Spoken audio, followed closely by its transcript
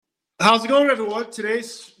How's it going, everyone?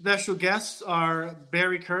 Today's special guests are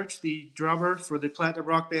Barry Kirch, the drummer for the platinum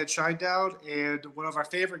rock band Shinedown, and one of our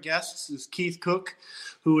favorite guests is Keith Cook,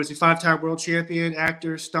 who is a five-time world champion,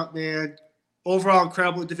 actor, stuntman, overall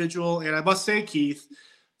incredible individual. And I must say, Keith,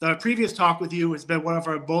 the previous talk with you has been one of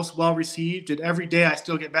our most well-received, and every day I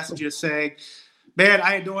still get messages saying, man,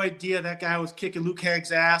 I had no idea that guy was kicking Luke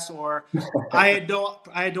Hang's ass, or I had no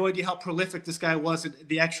idea how prolific this guy was in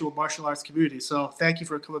the actual martial arts community. So thank you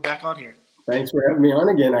for coming back on here. Thanks for having me on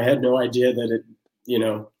again. I had no idea that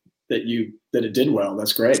it did well.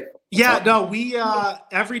 That's great. Yeah, no, we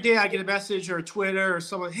every day I get a message or Twitter or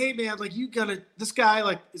someone, hey man, like this guy,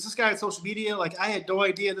 like is this guy on social media? Like I had no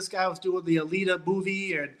idea this guy was doing the Alita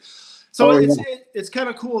movie, and so it's kind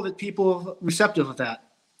of cool that people are receptive of that.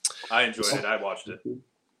 I enjoyed it. I watched it.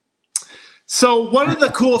 So one of the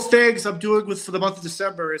cool things I'm doing for the month of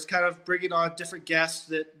December is kind of bringing on different guests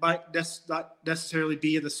that might not necessarily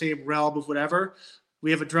be in the same realm of whatever.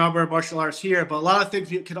 We have a drummer, martial arts here, but a lot of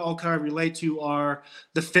things we can all kind of relate to are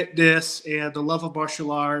the fitness and the love of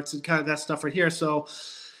martial arts and kind of that stuff right here. So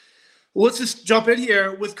let's just jump in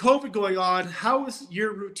here. With COVID going on, how has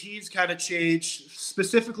your routines kind of changed,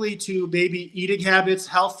 specifically to maybe eating habits,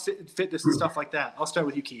 health, fitness, and stuff like that? I'll start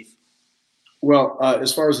with you, Keith. Well,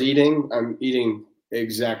 as far as eating, I'm eating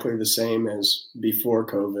exactly the same as before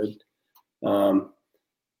COVID. I'm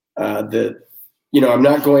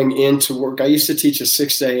not going into work. I used to teach a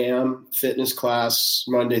 6 a.m. fitness class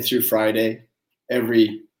Monday through Friday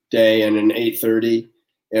every day, and an 8:30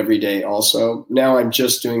 every day also. Now I'm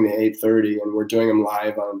just doing the 8:30, and we're doing them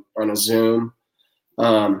live on a Zoom.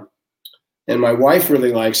 And my wife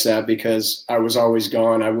really likes that because I was always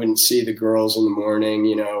gone. I wouldn't see the girls in the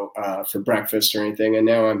morning, for breakfast or anything. And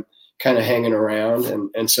now I'm kind of hanging around.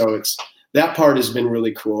 And so that part has been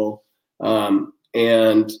really cool.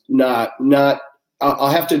 And I'll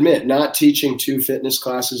have to admit, not teaching 2 fitness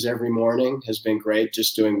classes every morning has been great.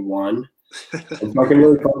 Just doing one. And so I can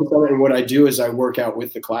really focus on it. And what I do is I work out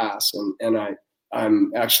with the class, and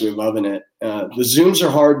I'm actually loving it. The Zooms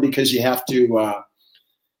are hard because you have to,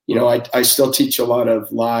 I still teach a lot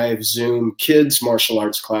of live Zoom kids martial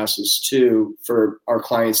arts classes too for our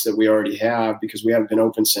clients that we already have, because we haven't been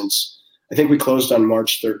open since, I think we closed on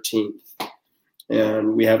March 13th,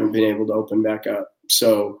 and we haven't been able to open back up.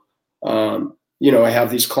 So, I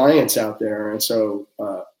have these clients out there. And so,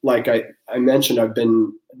 like I mentioned, I've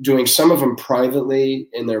been doing some of them privately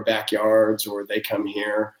in their backyards, or they come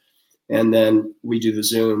here, and then we do the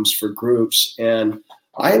Zooms for groups. And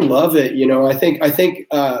I love it. I think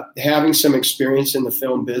having some experience in the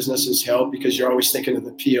film business has helped, because you're always thinking of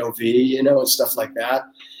the POV, and stuff like that.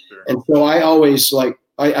 Sure. And so I always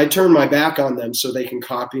I turn my back on them so they can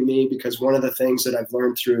copy me, because one of the things that I've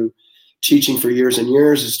learned through teaching for years and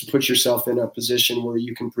years is to put yourself in a position where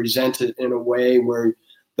you can present it in a way where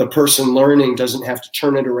the person learning doesn't have to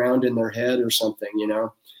turn it around in their head or something,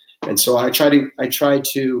 And so I try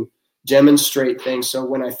to demonstrate things. So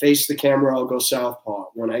when I face the camera, I'll go southpaw.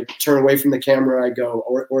 When I turn away from the camera, I go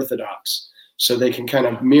orthodox, so they can kind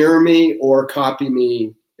of mirror me or copy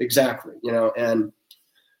me exactly, And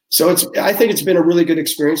so I think it's been a really good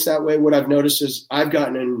experience that way. What I've noticed is I've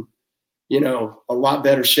gotten in, a lot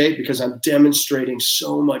better shape, because I'm demonstrating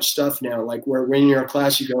so much stuff now. Like where when you're in a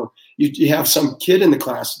class, you have some kid in the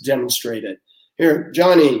class demonstrate it. Here,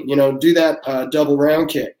 Johnny, do that double round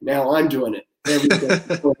kick. Now I'm doing it.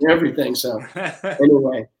 Everything. So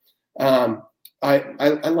anyway, I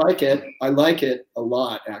like it. I like it a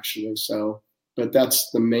lot, actually. So, but that's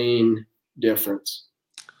the main difference.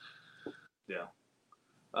 Yeah.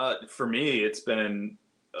 For me, it's been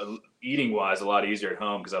eating wise a lot easier at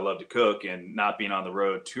home, because I love to cook, and not being on the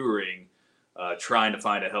road touring, trying to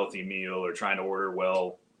find a healthy meal or trying to order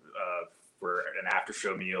well for an after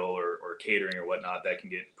show meal or catering or whatnot, that can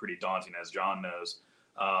get pretty daunting, as John knows.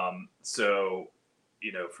 So,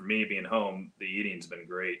 for me being home, the eating's been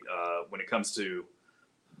great. When it comes to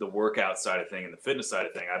the workout side of thing and the fitness side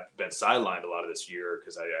of thing, I've been sidelined a lot of this year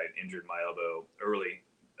because I injured my elbow early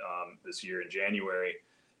this year in January,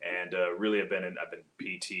 and really I've been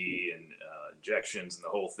PT and injections and the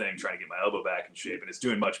whole thing, trying to get my elbow back in shape, and it's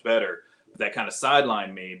doing much better. But that kind of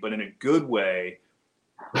sidelined me, but in a good way.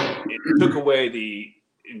 It took away the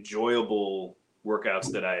enjoyable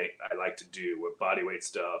workouts that I like to do with bodyweight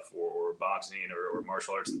stuff or boxing or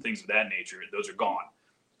martial arts and things of that nature. Those are gone.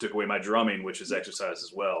 Took away my drumming, which is exercise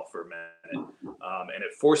as well, for a minute. And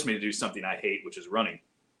it forced me to do something I hate, which is running.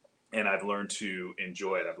 And I've learned to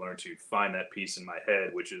enjoy it. I've learned to find that peace in my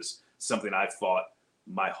head, which is something I've fought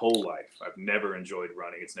my whole life. I've never enjoyed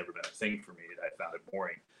running. It's never been a thing for me. I found it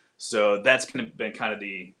boring. So that's been kind of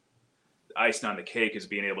the icing on the cake is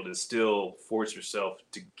being able to still force yourself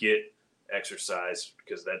to get exercise,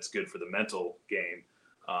 because that's good for the mental game,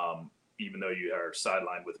 even though you are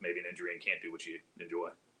sidelined with maybe an injury and can't do what you enjoy.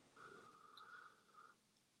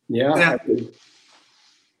 Yeah.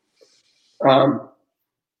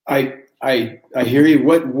 I hear you.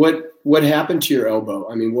 What happened to your elbow?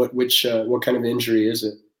 I mean, what kind of injury is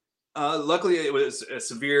it? Luckily, it was a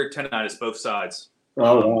severe tendonitis, both sides.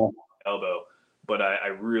 Wow. Elbow, but I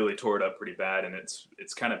really tore it up pretty bad, and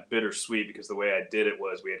it's kind of bittersweet, because the way I did it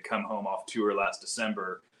was, we had come home off tour last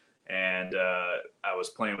December, and I was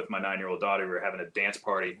playing with my 9-year-old daughter. We were having a dance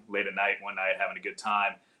party late at night one night, having a good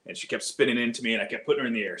time, and she kept spinning into me, and I kept putting her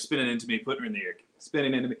in the air, spinning into me, putting her in the air,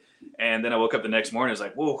 spinning into me. And then I woke up the next morning, I was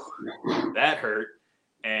like, whoa, that hurt.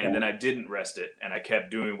 And then I didn't rest it, and I kept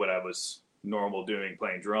doing what I was normal doing,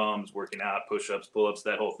 playing drums, working out, push-ups, pull-ups,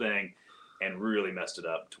 that whole thing, and really messed it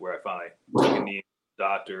up, to where I finally took a knee to the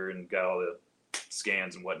doctor and got all the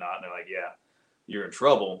scans and whatnot. And they're like, yeah, you're in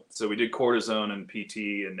trouble. So we did cortisone and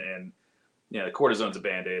PT, and the cortisone's a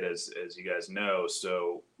Band-Aid, as you guys know.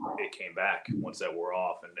 So it came back once that wore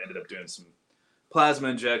off, and ended up doing some plasma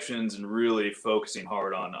injections and really focusing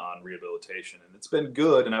hard on rehabilitation. And it's been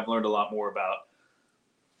good. And I've learned a lot more about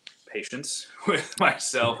patience with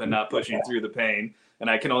myself and not pushing through the pain. And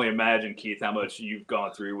I can only imagine, Keith, how much you've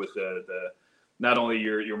gone through with the not only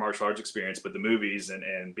your martial arts experience, but the movies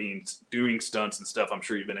and doing stunts and stuff. I'm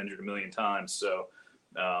sure you've been injured a million times. So,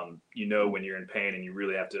 when you're in pain and you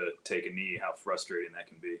really have to take a knee, how frustrating that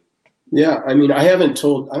can be. Yeah. I mean, I don't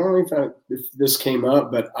know if this came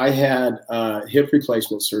up, but I had hip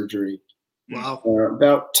replacement surgery. Wow.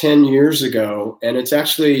 About 10 years ago. And it's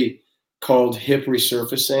actually called hip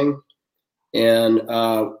resurfacing. And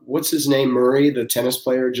what's his name? Murray, the tennis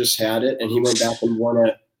player, just had it, and he went back and won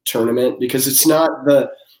a tournament, because it's not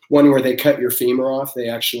the one where they cut your femur off. They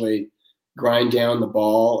actually grind down the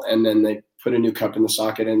ball, and then they put a new cup in the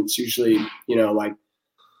socket. And it's usually, like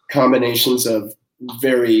combinations of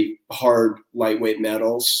very hard, lightweight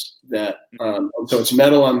metals that, so it's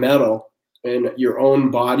metal on metal, and your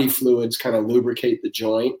own body fluids kind of lubricate the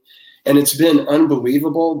joint. And it's been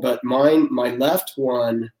unbelievable, but my left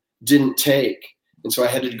one didn't take. And so I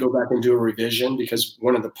had to go back and do a revision, because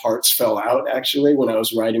one of the parts fell out, actually, when I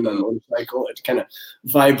was riding my motorcycle. It kind of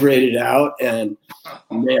vibrated out, and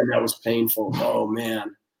man, that was painful. Oh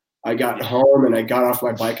man. I got home and I got off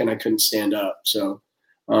my bike and I couldn't stand up. So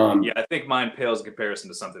I think mine pales in comparison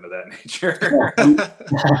to something of that nature. I'm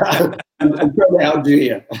trying to outdo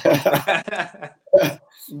you.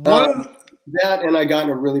 That, and I got in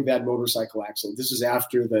a really bad motorcycle accident. This is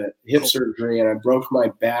after the hip surgery, and I broke my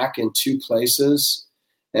back in 2 places,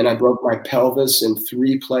 and I broke my pelvis in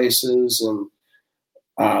 3 places, and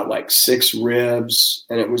like 6 ribs,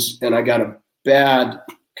 and I got a bad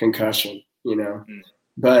concussion,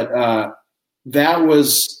 But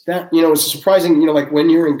it's surprising, like when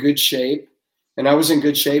you're in good shape, and I was in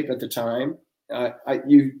good shape at the time,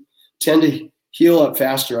 you tend to heal up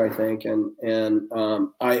faster, I think. And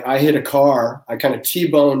I hit a car. I kind of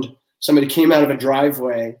T-boned. Somebody came out of a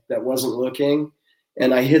driveway that wasn't looking,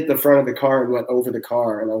 and I hit the front of the car and went over the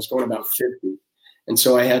car, and I was going about 50. And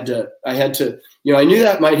so I had to, I knew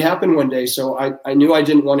that might happen one day. So I knew I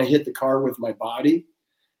didn't want to hit the car with my body.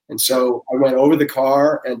 And so I went over the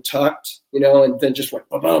car and tucked, and then just went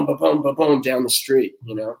ba-boom, ba-boom, ba-boom down the street,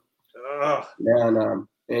 And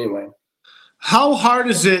anyway. How hard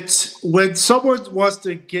is it when someone wants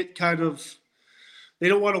to get they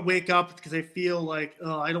don't want to wake up because they feel like,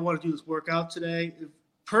 oh, I don't want to do this workout today.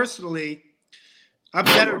 Personally, I'm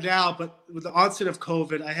better now, but with the onset of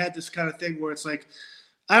COVID, I had this kind of thing where it's like,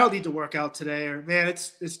 I don't need to work out today, or man,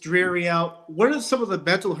 it's dreary out. What are some of the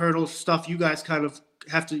mental hurdles stuff you guys kind of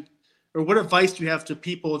have to, or what advice do you have to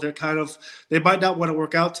people that they might not want to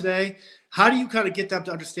work out today? How do you kind of get them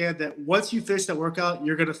to understand that once you finish that workout,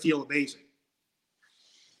 you're going to feel amazing?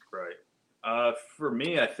 Right. For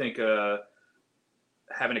me, I think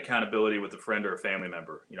having accountability with a friend or a family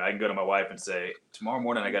member. I can go to my wife and say, tomorrow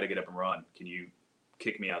morning I got to get up and run. Can you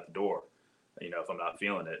kick me out the door? If I'm not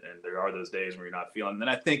feeling it. And there are those days where you're not feeling it. And then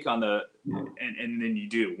I think and then you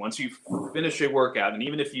do. Once you finish a workout, and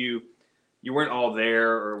even if you weren't all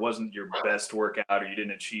there, or it wasn't your best workout, or you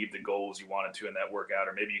didn't achieve the goals you wanted to in that workout,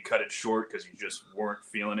 or maybe you cut it short because you just weren't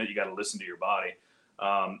feeling it, you got to listen to your body.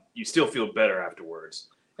 You still feel better afterwards.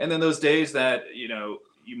 And then those days that,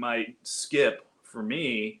 you might skip, for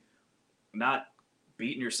me, not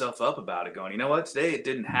beating yourself up about it, going, you know what, today it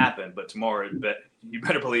didn't happen, but tomorrow, you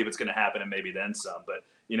better believe it's going to happen, and maybe then some. But,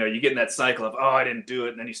 you get in that cycle of, oh, I didn't do it,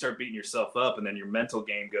 and then you start beating yourself up, and then your mental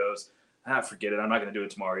game goes, forget it. I'm not going to do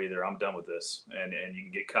it tomorrow either. I'm done with this. And you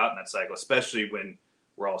can get caught in that cycle, especially when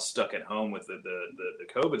we're all stuck at home with the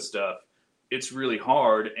COVID stuff. It's really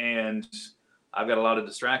hard. And I've got a lot of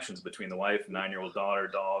distractions between the wife, 9-year-old daughter,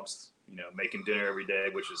 dogs, making dinner every day,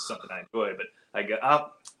 which is something I enjoy. But I go,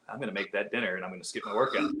 I'm going to make that dinner and I'm going to skip my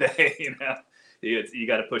workout today. You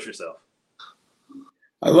got to push yourself.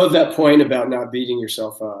 I love that point about not beating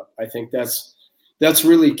yourself up. I think that's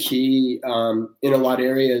really key in a lot of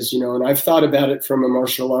areas, and I've thought about it from a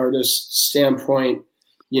martial artist standpoint,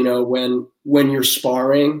 when you're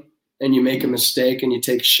sparring and you make a mistake and you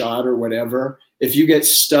take a shot or whatever, if you get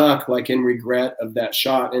stuck like in regret of that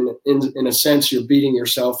shot, and in a sense, you're beating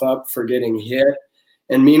yourself up for getting hit.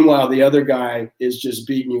 And meanwhile, the other guy is just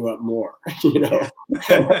beating you up more,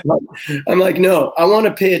 I'm like, no, I want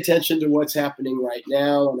to pay attention to what's happening right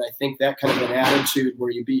now. And I think that kind of an attitude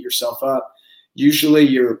where you beat yourself up, usually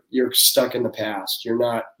you're stuck in the past. You're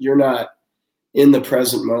not in the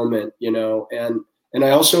present moment, and I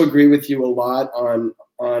also agree with you a lot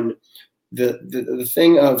on the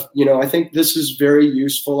thing of, I think this is very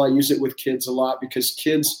useful. I use it with kids a lot because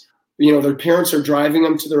kids, their parents are driving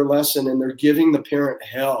them to their lesson and they're giving the parent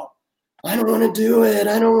hell. I don't want to do it.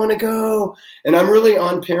 I don't want to go. And I'm really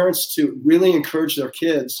on parents to really encourage their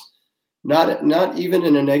kids, not even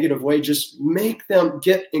in a negative way, just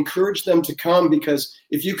encourage them to come, because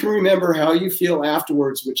if you can remember how you feel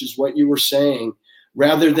afterwards, which is what you were saying,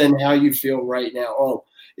 rather than how you feel right now,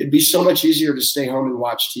 it'd be so much easier to stay home and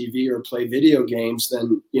watch TV or play video games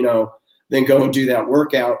than go and do that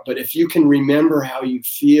workout. But if you can remember how you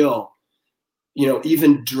feel,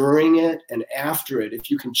 even during it and after it, if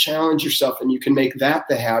you can challenge yourself and you can make that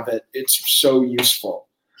the habit, it's so useful.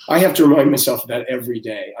 I have to remind myself of that every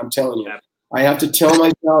day. I'm telling you, I have to tell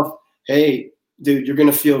myself, hey, dude, you're going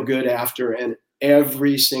to feel good after. And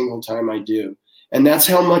every single time I do. And that's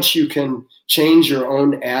how much you can change your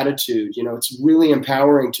own attitude. It's really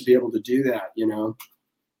empowering to be able to do that,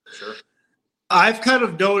 Sure. I've kind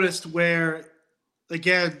of noticed where,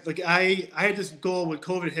 again, like I had this goal when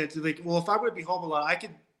COVID hit, if I'm going to be home a lot, I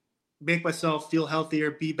could make myself feel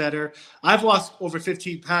healthier, be better. I've lost over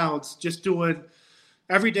 15 pounds just doing,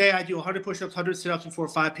 every day I do 100 push-ups, 100 sit-ups before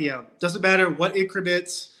 5 p.m. Doesn't matter what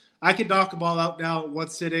increments. I can knock them all out now in one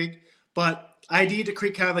sitting, but I need to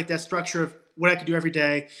create kind of like that structure of what I can do every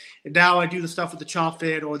day. And now I do the stuff with the chop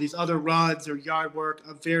fit or these other runs or yard work.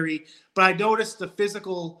 But I noticed the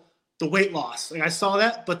weight loss. Like I saw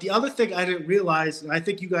that. But the other thing I didn't realize, and I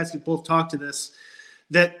think you guys can both talk to this,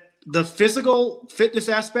 that the physical fitness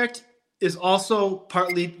aspect is also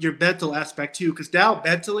partly your mental aspect too. Because now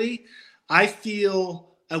mentally, I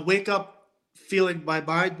wake up feeling my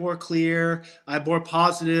mind more clear. I'm more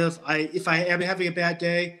positive. If I am having a bad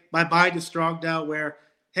day, my mind is strong now where,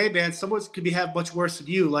 hey man, someone could have much worse than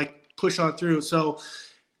you, like push on through. So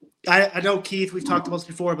I know Keith, we've talked about this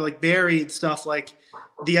before, but like Barry and stuff, like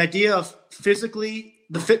the idea of physically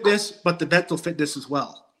the fitness, but the mental fitness as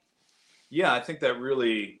well. Yeah, I think that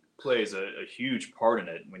really plays a huge part in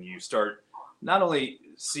it when you start not only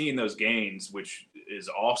seeing those gains, which is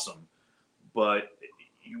awesome, but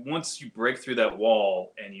once you break through that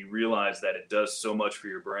wall and you realize that it does so much for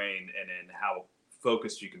your brain and how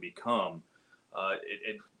focused you can become,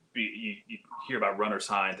 you hear about runner's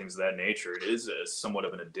high and things of that nature. It is somewhat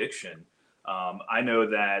of an addiction. I know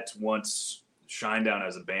that once Shinedown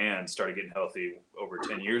as a band started getting healthy over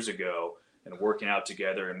 10 years ago and working out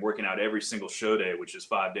together and working out every single show day, which is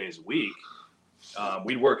 5 days a week,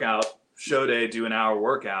 we'd work out show day, do an hour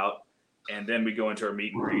workout, and then we go into our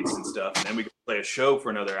meet and greets and stuff, and then we play a show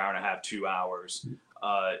for another hour and a half, 2 hours.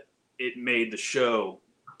 It made the show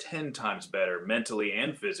 10 times better mentally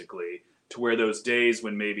and physically, to where those days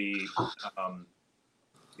when maybe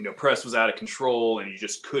press was out of control and you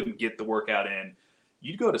just couldn't get the workout in,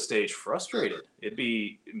 you'd go to stage frustrated. It'd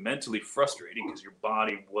be mentally frustrating because your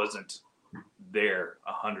body wasn't there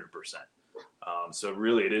 100%. So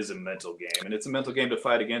really it is a mental game, and it's a mental game to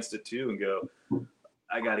fight against it too and go,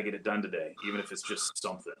 I got to get it done today, even if it's just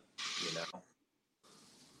something,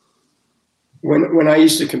 When I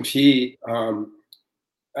used to compete,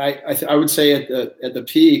 I would say at the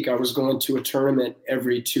peak, I was going to a tournament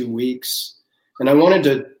every 2 weeks, and I wanted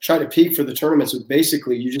to try to peak for the tournaments. But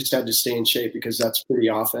basically, you just had to stay in shape because that's pretty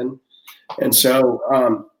often. And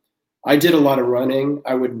so I did a lot of running.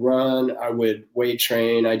 I would run. I would weight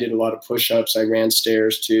train. I did a lot of push-ups. I ran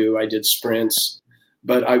stairs too. I did sprints,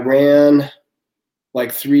 but I ran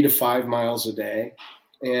like 3 to 5 miles a day.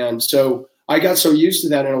 And so I got so used to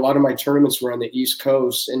that, and a lot of my tournaments were on the East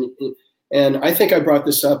Coast. And I think I brought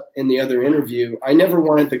this up in the other interview. I never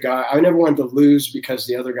wanted to lose because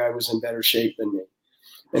the other guy was in better shape than me.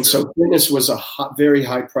 And so fitness was a very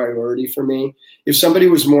high priority for me. If somebody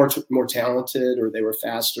was more talented, or they were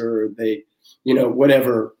faster, or they,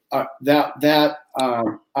 whatever, I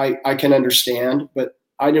can understand. But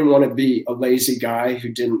I didn't want to be a lazy guy who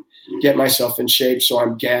didn't get myself in shape. So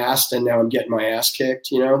I'm gassed, and now I'm getting my ass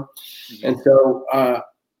kicked, Mm-hmm. And so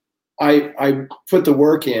I put the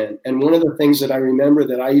work in. And one of the things that I remember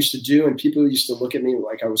that I used to do, and people used to look at me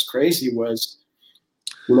like I was crazy, was,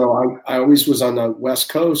 I always was on the West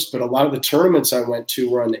Coast, but a lot of the tournaments I went to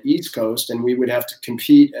were on the East Coast, and we would have to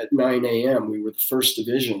compete at 9 a.m. We were the first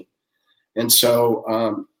division. And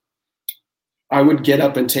so I would get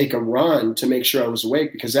up and take a run to make sure I was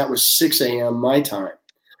awake, because that was 6 a.m. my time.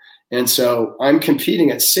 And so I'm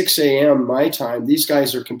competing at 6 a.m. my time. These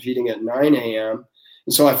guys are competing at 9 a.m.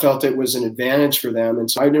 And so I felt it was an advantage for them. And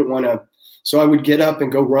so I didn't want to. So I would get up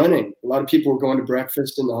and go running. A lot of people were going to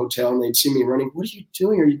breakfast in the hotel, and they'd see me running. What are you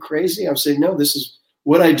doing? Are you crazy? I would say, no, this is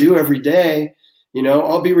what I do every day.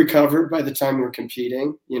 I'll be recovered by the time we're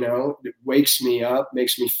competing. It wakes me up,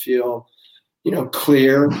 makes me feel,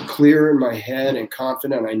 clear in my head and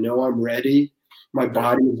confident. I know I'm ready. My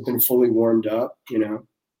body has been fully warmed up.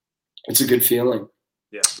 It's a good feeling.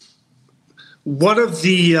 Yeah. One of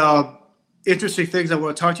the interesting things I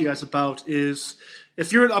want to talk to you guys about is,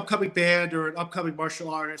 if you're an upcoming band or an upcoming martial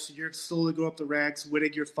artist and you're slowly going up the ranks,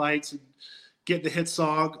 winning your fights and getting the hit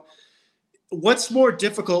song, what's more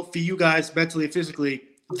difficult for you guys mentally and physically?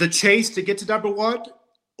 The chase to get to number one,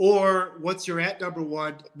 or once you're at number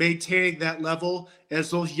one, maintaining that level as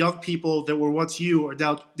those young people that were once you are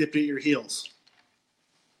now dipping at your heels?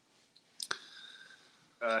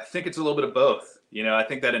 I think it's a little bit of both. I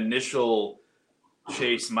think that initial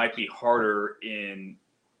chase might be harder in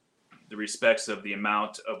the respects of the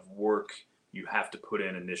amount of work you have to put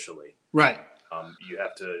in initially. Right. You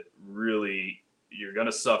have to really, you're going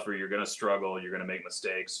to suffer, you're going to struggle, you're going to make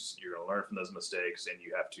mistakes, you're going to learn from those mistakes, and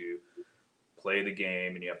you have to play the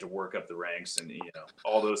game, and you have to work up the ranks, and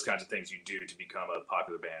all those kinds of things you do to become a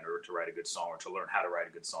popular band, or to write a good song, or to learn how to write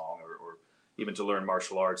a good song, or even to learn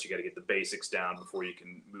martial arts. You got to get the basics down before you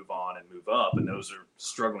can move on and move up. And those are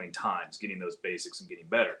struggling times, getting those basics and getting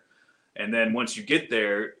better. And then once you get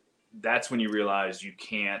there, that's when you realize you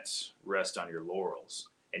can't rest on your laurels,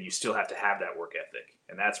 and you still have to have that work ethic.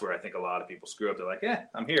 And that's where I think a lot of people screw up. They're like,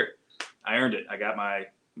 I'm here. I earned it. I got my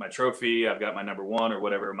trophy. I've got my number one, or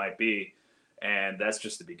whatever it might be. And that's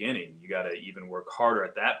just the beginning. You got to even work harder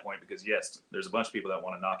at that point, because yes, there's a bunch of people that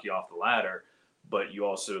want to knock you off the ladder, but you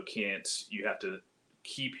also can't, you have to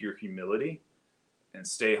keep your humility and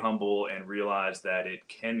stay humble and realize that it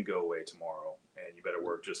can go away tomorrow, and you better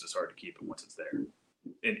work just as hard to keep it once it's there.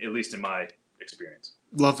 At least in my experience.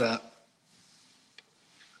 Love that.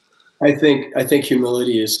 I think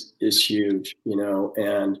humility is huge,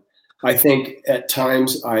 and I think at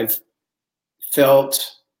times I've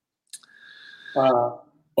felt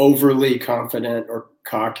overly confident or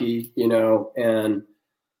cocky, and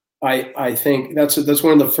I think that's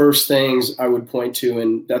one of the first things I would point to,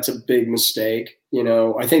 and that's a big mistake.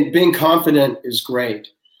 I think being confident is great.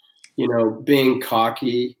 Being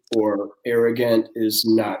cocky or arrogant is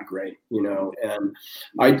not great, and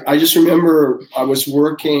I just remember I was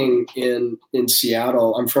working in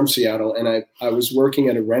Seattle. I'm from Seattle, and I was working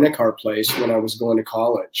at a rent-a-car place when I was going to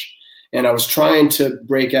college, and I was trying to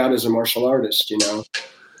break out as a martial artist,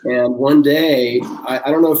 And one day, I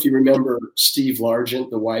don't know if you remember Steve Largent,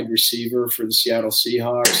 the wide receiver for the Seattle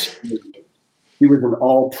Seahawks. He was an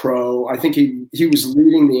all-pro. I think he was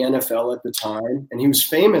leading the NFL at the time, and he was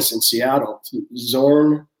famous in Seattle.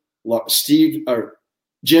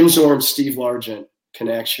 Jim Zorn, Steve Largent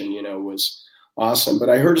connection, was awesome. But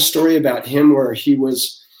I heard a story about him where he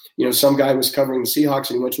was, some guy was covering the Seahawks,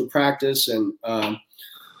 and he went to a practice, and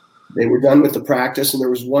they were done with the practice, and there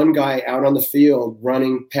was one guy out on the field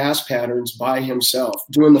running pass patterns by himself,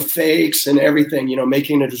 doing the fakes and everything,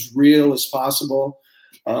 making it as real as possible.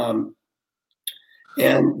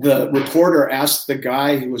 And the reporter asked the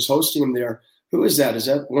guy who was hosting him there, "Who is that? Is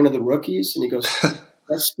that one of the rookies?" And he goes,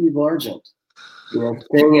 "That's Steve Largent."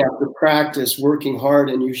 Staying after practice, working hard,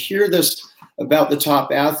 and you hear this about the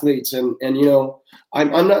top athletes, and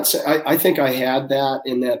I'm not saying I think I had that,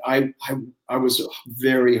 in that I was a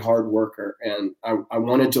very hard worker, and I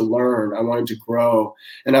wanted to learn, I wanted to grow,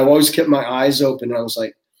 and I've always kept my eyes open. And I was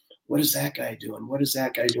like, what is that guy doing? What is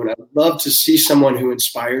that guy doing? I would love to see someone who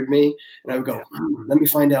inspired me, and I would go, let me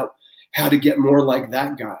find out how to get more like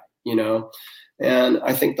that guy, And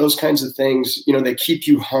I think those kinds of things, they keep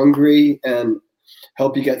you hungry and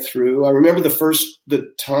help you get through. I remember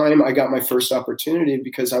the time I got my first opportunity,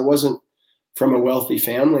 because I wasn't from a wealthy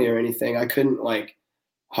family or anything. I couldn't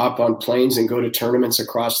hop on planes and go to tournaments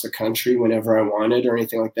across the country whenever I wanted or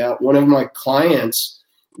anything like that. One of my clients,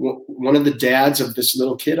 one of the dads of this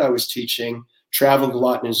little kid I was teaching, traveled a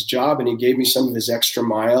lot in his job, and he gave me some of his extra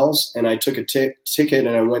miles, and I took a ticket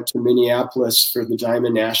and I went to Minneapolis for the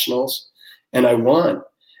Diamond Nationals, and I won.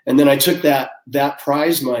 And then I took that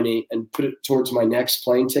prize money and put it towards my next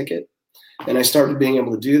plane ticket, and I started being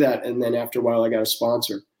able to do that. And then after a while I got a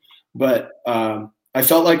sponsor. But I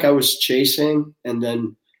felt like I was chasing and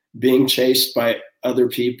then being chased by other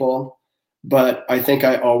people, but I think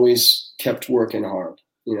I always kept working hard,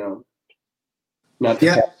 not to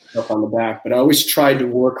pat myself on the back, but I always tried to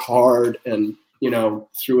work hard and,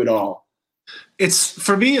 through it all.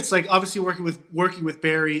 For me, it's like obviously working with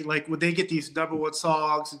Barry, like when they get these number one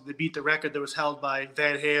songs and they beat the record that was held by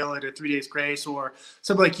Van Halen or 3 Days Grace, or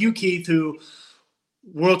something like you, Keith, who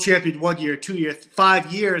world champion 1 year, 2 years,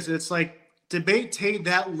 5 years. And it's like to maintain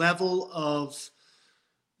that level of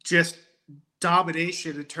just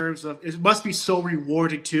domination in terms of, it must be so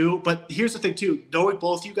rewarding too. But here's the thing too, knowing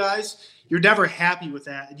both you guys, you're never happy with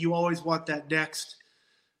that. And you always want that next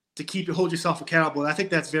to hold yourself accountable. And I think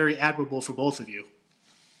that's very admirable for both of you.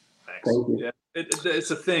 Thanks. Thank you. Yeah,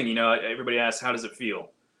 it's a thing, everybody asks, how does it feel?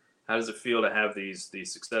 How does it feel to have these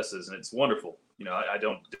successes? And it's wonderful. I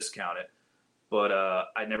don't discount it, but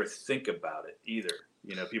I never think about it either.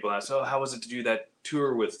 People ask, oh, how was it to do that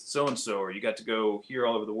tour with so-and-so, or you got to go here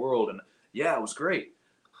all over the world? And yeah, it was great.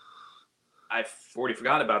 I've already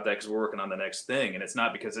forgotten about that because we're working on the next thing. And it's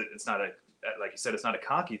not because it's not like you said, it's not a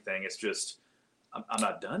cocky thing. It's just, I'm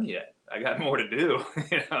not done yet. I got more to do.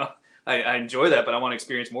 I enjoy that, but I want to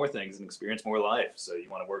experience more things and experience more life. So you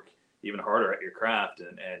want to work even harder at your craft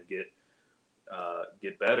and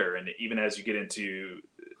get better. And even as you get into,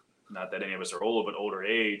 not that any of us are old, but older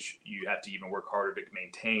age, you have to even work harder to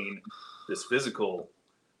maintain this physical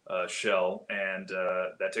shell. And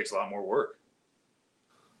that takes a lot more work.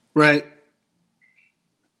 Right.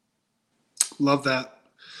 Love that.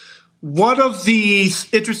 One of the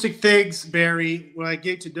interesting things, Barry, when I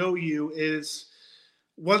get to know you is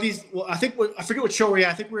one of these, I forget what show we're at.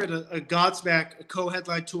 I think we're at a Godsmack, a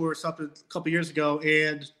co-headline tour or something a couple years ago.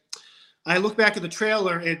 And I look back at the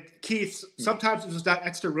trailer, and Keith, sometimes there's not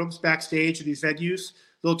extra rooms backstage in these venues.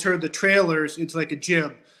 They'll turn the trailers into like a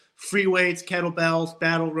gym, free weights, kettlebells,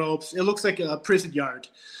 battle ropes. It looks like a prison yard.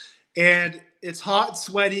 And it's hot and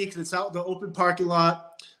sweaty because it's out in the open parking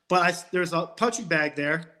lot. But there's a punching bag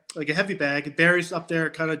there, like a heavy bag, and Barry's up there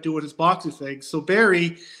kind of doing his boxing thing. So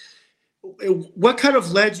Barry, what kind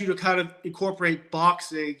of led you to kind of incorporate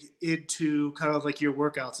boxing into kind of like your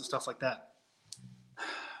workouts and stuff like that?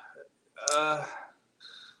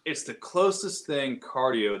 It's the closest thing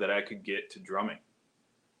cardio that I could get to drumming.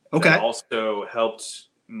 Okay. That also helped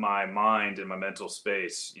my mind and my mental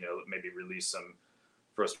space, maybe release some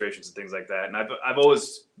frustrations and things like that. And I've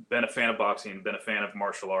always been a fan of boxing, been a fan of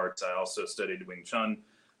martial arts. I also studied Wing Chun,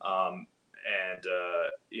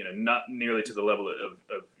 not nearly to the level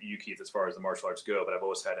of you, Keith, as far as the martial arts go, but I've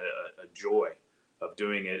always had a joy of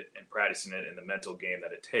doing it and practicing it in the mental game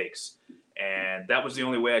that it takes. And that was the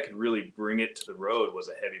only way I could really bring it to the road, was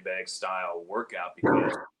a heavy bag style workout,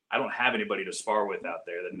 because I don't have anybody to spar with out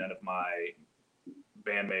there. That none of my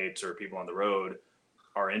bandmates or people on the road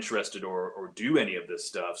are interested or do any of this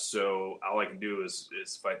stuff. So all I can do is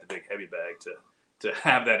fight the big heavy bag to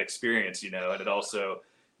have that experience, and it also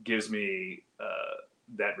gives me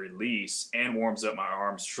that release and warms up my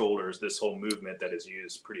arms, shoulders, this whole movement that is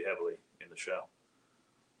used pretty heavily in the show.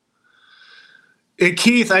 And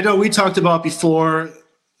Keith, I know we talked about before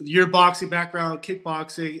your boxing background,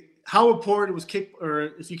 kickboxing. How important was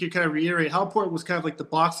or if you could kind of reiterate, how important was kind of like the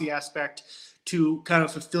boxing aspect to kind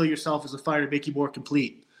of fulfill yourself as a fighter, make you more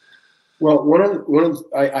complete? Well,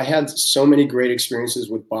 I had so many great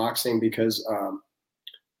experiences with boxing because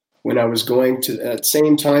when I was going to that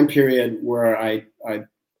same time period where I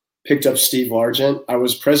picked up Steve Largent, I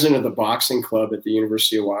was president of the boxing club at the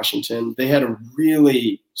University of Washington. They had a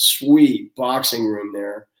really sweet boxing room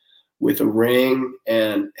there with a ring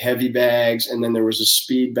and heavy bags. And then there was a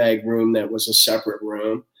speed bag room that was a separate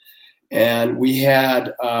room. And we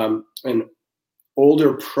had an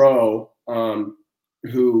older pro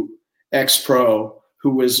ex-pro who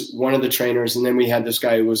was one of the trainers. And then we had this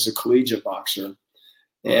guy who was a collegiate boxer.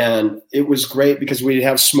 And it was great because we'd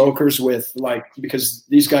have smokers because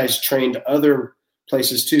these guys trained other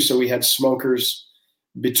places too. So we had smokers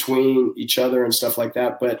between each other and stuff like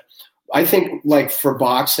that. But I think for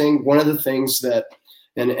boxing, one of the things that,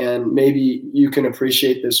 and maybe you can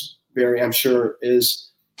appreciate this, Barry, I'm sure,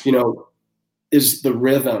 is, is the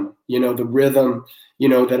rhythm,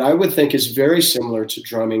 that I would think is very similar to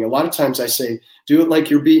drumming. A lot of times I say, do it like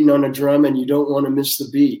you're beating on a drum and you don't want to miss the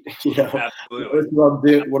beat. Absolutely.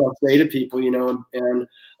 What I'll say to people, and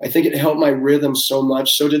I think it helped my rhythm so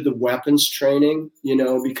much. So did the weapons training,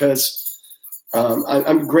 because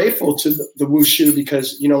I'm grateful to the wushu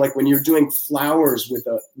because, like when you're doing flowers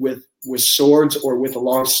with swords or with a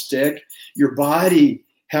long stick, your body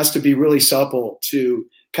has to be really supple to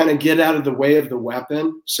kind of get out of the way of the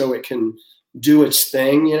weapon so it can do its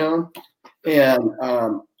thing, and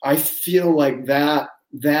I feel like that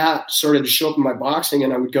started to show up in my boxing,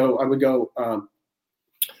 and I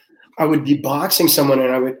would be boxing someone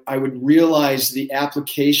and I would realize the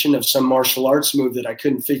application of some martial arts move that I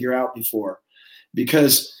couldn't figure out before,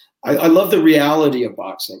 because I love the reality of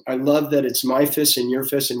boxing. I love that it's my fist and your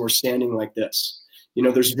fist and we're standing like this.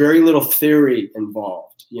 There's very little theory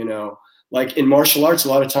involved, like in martial arts, a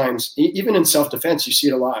lot of times, even in self-defense, you see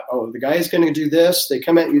it a lot. Oh, the guy is going to do this. They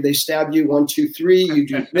come at you, they stab you, 1, 2, 3, you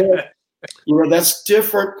do this. That's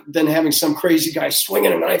different than having some crazy guy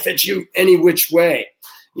swinging a knife at you any which way,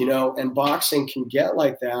 and boxing can get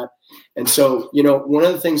like that. And so, one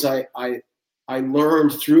of the things I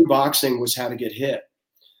learned through boxing was how to get hit,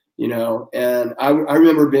 and I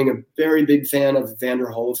remember being a very big fan of Evander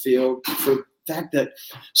Holyfield for the fact that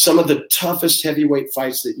some of the toughest heavyweight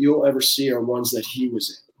fights that you'll ever see are ones that he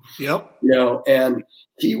was in. Yep. And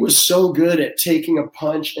he was so good at taking a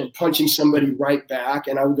punch and punching somebody right back.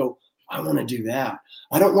 And I would go, I want to do that.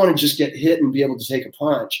 I don't want to just get hit and be able to take a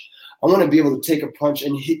punch. I want to be able to take a punch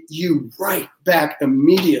and hit you right back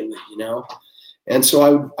immediately, And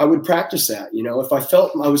so I would practice that, if I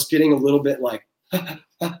felt I was getting a little bit like,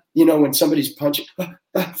 when somebody's punching,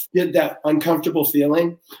 did that uncomfortable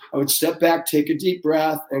feeling, I would step back, take a deep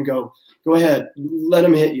breath and go ahead, let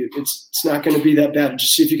him hit you. It's not going to be that bad.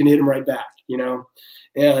 Just see if you can hit him right back,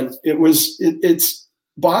 And it's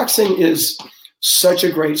boxing is such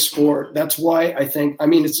a great sport. That's why it's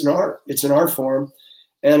an art. It's an art form.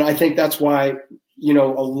 And I think that's why, a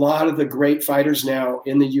lot of the great fighters now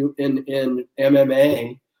in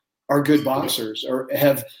MMA are good boxers or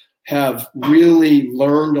have really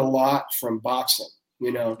learned a lot from boxing.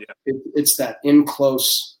 It's that in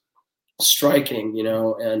close striking,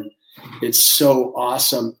 and it's so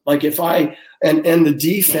awesome. Like if and the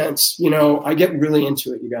defense, I get really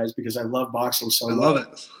into it, you guys, because I love boxing so much. I love it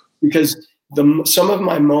because some of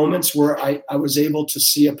my moments where I was able to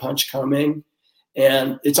see a punch coming,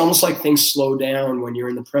 and it's almost like things slow down when you're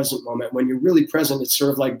in the present moment. When you're really present, it's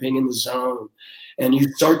sort of like being in the zone, and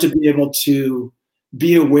you start to be able to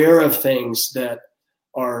be aware of things that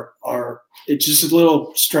are it's just a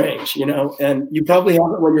little strange, and you probably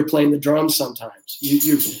have it when you're playing the drums sometimes.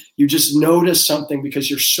 You just notice something because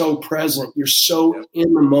you're so present, you're so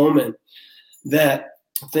in the moment that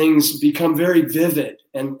things become very vivid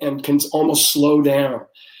and can almost slow down.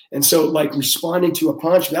 And so like responding to a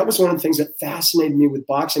punch, that was one of the things that fascinated me with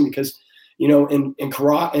boxing because, in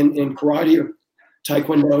karate or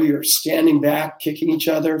Taekwondo, you're standing back, kicking each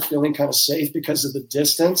other, feeling kind of safe because of the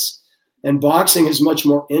distance. And boxing is much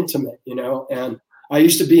more intimate, and I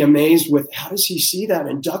used to be amazed with how does he see that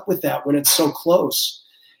and duck with that when it's so close?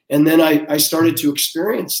 And then I started to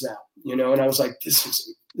experience that, and I was like, this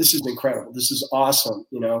is incredible. This is awesome.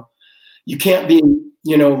 You can't be,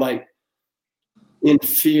 like in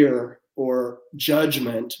fear or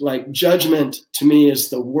judgment. Like judgment to me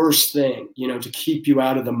is the worst thing, to keep you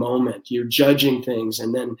out of the moment. You're judging things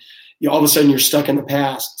and then all of a sudden you're stuck in the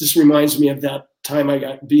past. This reminds me of that time I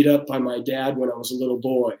got beat up by my dad when I was a little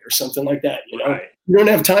boy or something like that. Right. You don't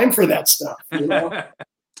have time for that stuff. You got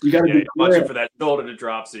to be watching for that shoulder to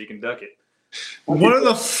drop so you can duck it. One of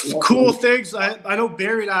the cool things I know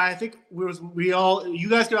Barry and I think you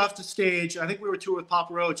guys got off the stage. I think we were touring with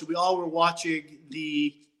Papa Roach, and we all were watching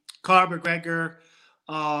the Conor McGregor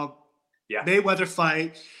Mayweather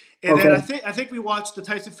fight. And then I think we watched the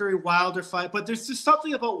Tyson Fury Wilder fight, but there's just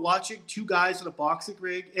something about watching two guys in a boxing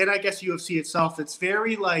ring, and I guess UFC itself. It's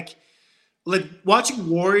very like watching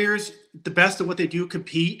warriors, the best of what they do,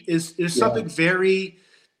 compete is something very.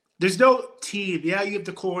 There's no team. Yeah, you have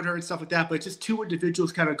the corner and stuff like that, but it's just two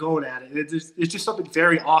individuals kind of going at it. It's just something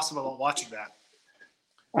very awesome about watching that.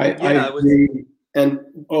 I agree. And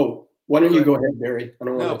why don't you go ahead, Barry?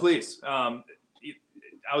 Please.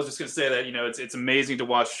 I was just going to say that, it's amazing to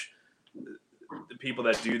watch the people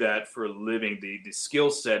that do that for a living, the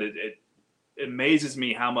skill set. It amazes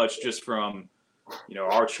me how much just from,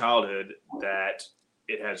 our childhood that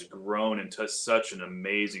it has grown into such an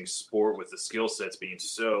amazing sport with the skill sets being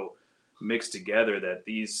so mixed together that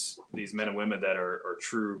these men and women that are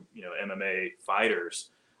true, MMA fighters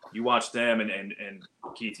you watch them and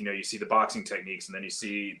Keith, you see the boxing techniques, and then you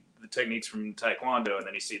see the techniques from Taekwondo, and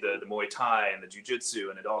then you see the Muay Thai and the Jiu-Jitsu,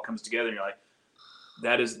 and it all comes together, and you're like,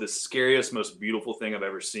 that is the scariest, most beautiful thing I've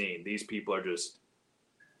ever seen. These people are just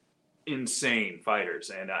insane fighters,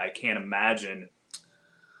 and I can't imagine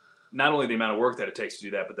not only the amount of work that it takes to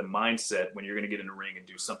do that, but the mindset when you're going to get in the ring and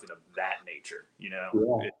do something of that nature.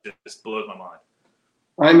 It just blows my mind.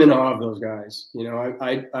 I'm in awe of those guys.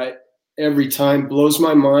 I every time blows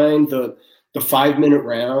my mind the 5-minute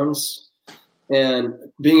rounds and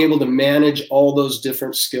being able to manage all those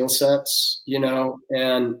different skill sets,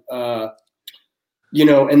 and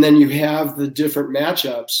then you have the different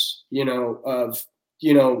matchups,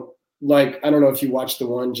 like, I don't know if you watched the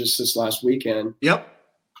one just this last weekend. Yep.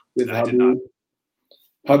 With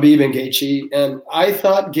Habib and Gaethje. And I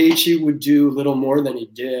thought Gaethje would do a little more than he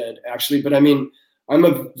did, actually. But I mean, I'm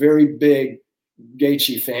a very big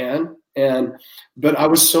Gaethje fan, but I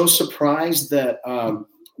was so surprised that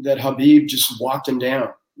that Habib just walked him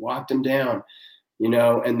down, and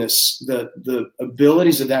the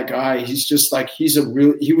abilities of that guy, he's just like, he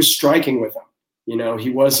was striking with him,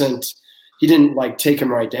 he didn't like take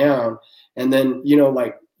him right down. And then,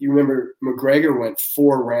 like, you remember McGregor went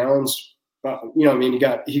 4 rounds,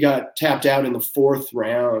 he got tapped out in the 4th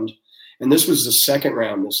round, and this was the 2nd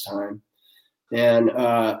round this time.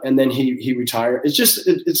 And then he retired.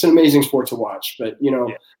 It's an amazing sport to watch. But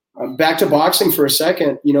back to boxing for a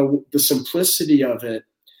second. The simplicity of it.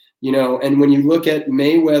 And when you look at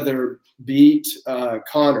Mayweather beat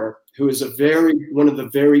Conor, who is one of the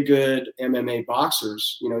very good MMA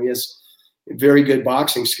boxers. He has very good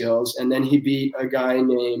boxing skills, and then he beat a guy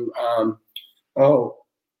named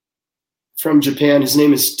from Japan. His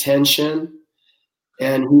name is Tenshin,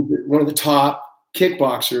 and he's one of the top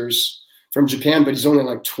kickboxers from Japan, but he's only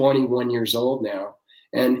like 21 years old now.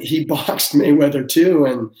 And he boxed Mayweather too.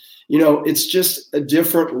 And, it's just a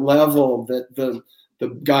different level that the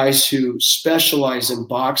guys who specialize in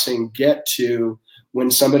boxing get to when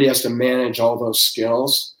somebody has to manage all those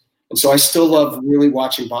skills. And so I still love really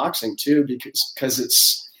watching boxing too, because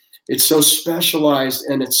it's so specialized,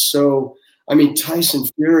 and it's so, Tyson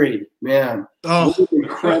Fury, man, what an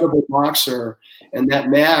incredible boxer. And that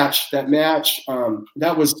match, that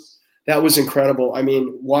was incredible.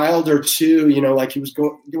 Wilder too, like he was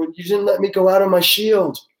going, you didn't let me go out on my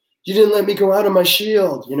shield. You didn't let me go out on my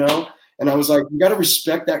shield, And I was like, you got to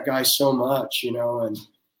respect that guy so much, and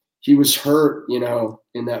he was hurt,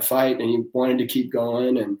 in that fight, and he wanted to keep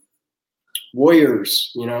going, and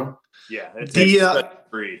warriors, Yeah, it's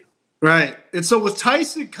breed. Right. And so with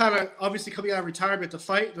Tyson kind of obviously coming out of retirement to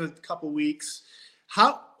fight in a couple of weeks,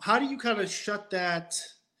 how do you kind of shut that?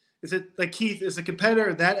 Is it like, Keith, as a competitor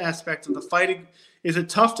in that aspect of the fighting, is it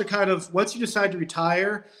tough to kind of, once you decide to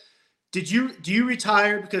retire, do you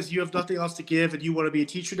retire because you have nothing else to give and you want to be a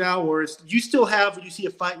teacher now, or do you still have, when you see a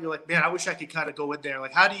fight, you're like, man, I wish I could kind of go in there?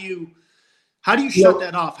 Like, how do you shut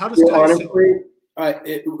that off? How does Tyson? Honestly,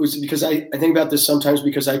 it was because I think about this sometimes,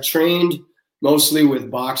 because I trained mostly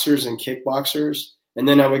with boxers and kickboxers, and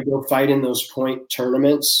then I would go fight in those point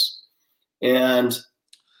tournaments, and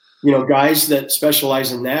guys that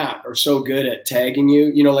specialize in that are so good at tagging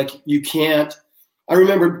you. Like, you can't. I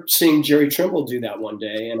remember seeing Jerry Trimble do that one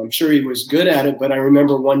day, and I'm sure he was good at it. But I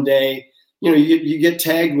remember one day, you get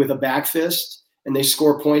tagged with a back fist, and they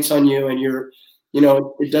score points on you, and you're,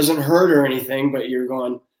 it doesn't hurt or anything, but you're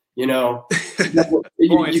going, you got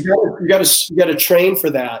to train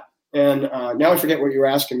for that. And now I forget what you were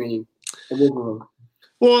asking me originally.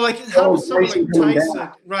 Well, like, how does someone like Tyson,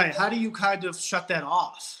 right? How do you kind of shut that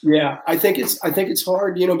off? Yeah, I think it's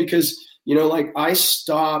hard, because like, I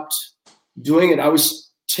stopped doing it. I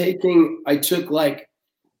took like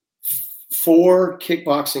 4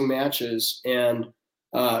 kickboxing matches, and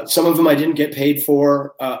some of them I didn't get paid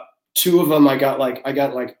for. 2 of them I got like I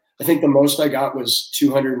think the most I got was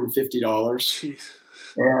 $250.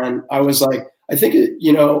 And I was like, I think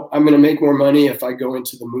I'm going to make more money if I go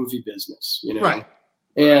into the movie business, Right.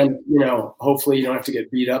 And, hopefully you don't have to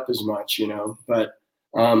get beat up as much, but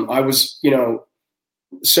I was,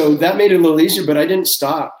 so that made it a little easier, but I didn't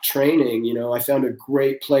stop training. I found a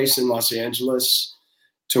great place in Los Angeles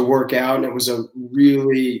to work out, and it was a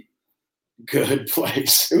really good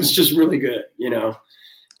place. It was just really good,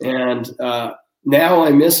 and now I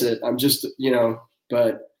miss it. I'm just,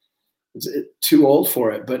 but it's too old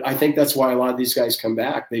for it. But I think that's why a lot of these guys come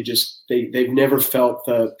back. They've never felt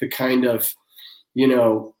the kind of,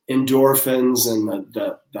 endorphins and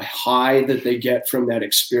the high that they get from that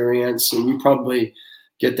experience. And you probably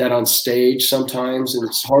get that on stage sometimes, and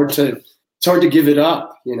it's hard to give it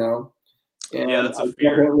up, And yeah, that's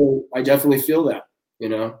I definitely feel that. you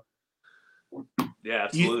know? Yeah,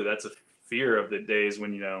 absolutely. That's a fear of the days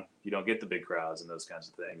when, you don't get the big crowds and those kinds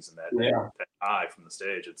of things. And that high from the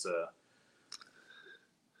stage, it's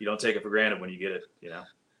you don't take it for granted when you get it,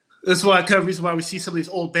 That's why kind of reason why we see some of these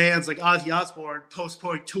old bands like Ozzy Osbourne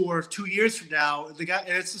postponing tour 2 years from now. And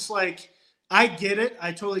it's just like, I get it.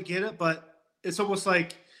 I totally get it. But it's almost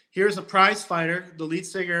like, here's a prize fighter, the lead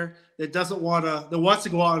singer that wants to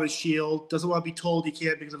go out on a shield, doesn't want to be told he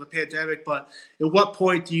can't because of a pandemic. But at what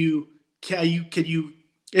point can you,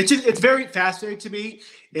 it's very fascinating to me.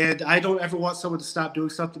 And I don't ever want someone to stop doing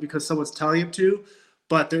something because someone's telling him to.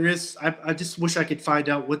 But I just wish I could find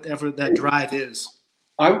out whatever that drive is.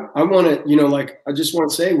 I want to, I just want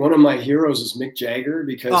to say one of my heroes is Mick Jagger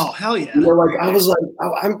because, oh, hell yeah. I was like,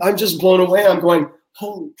 I'm just blown away. I'm going,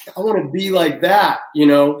 holy, I want to be like that,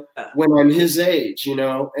 when I'm his age,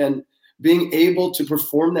 and being able to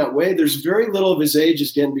perform that way. There's very little of his age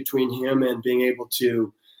is getting between him and being able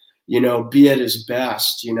to, be at his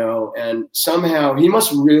best, and somehow he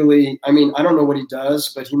must really, I don't know what he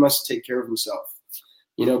does, but he must take care of himself,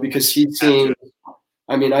 because he seems,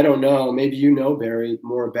 I don't know, maybe Barry,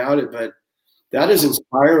 more about it, but that is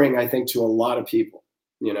inspiring, I think, to a lot of people,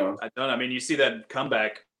 I don't, you see that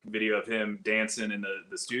comeback video of him dancing in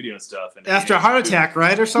the studio and stuff. And after a heart attack,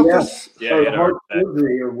 right? Or something? Yeah, or heart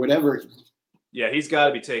surgery or whatever. Yeah, he's got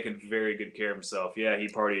to be taking very good care of himself. Yeah, he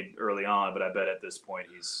partied early on, but I bet at this point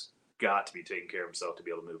he's got to be taking care of himself to be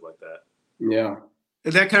able to move like that. Yeah.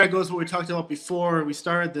 And that kind of goes to what we talked about before we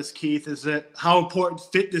started this, Keith, is that how important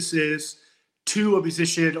fitness is to a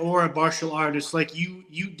musician or a martial artist. Like you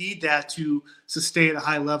need that to sustain a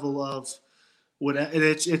high level of whatever.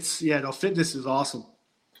 And fitness is awesome.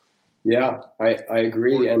 Yeah, I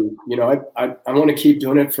agree. And, I want to keep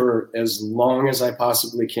doing it for as long as I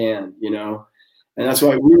possibly can, and that's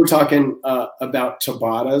why we were talking about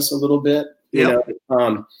Tabatas a little bit,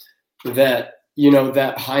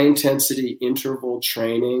 that high intensity interval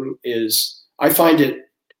training I find it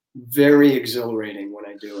very exhilarating when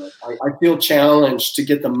I do it. I feel challenged to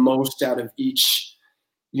get the most out of each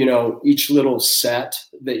little set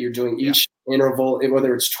that you're doing, each interval,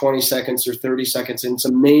 whether it's 20 seconds or 30 seconds. And it's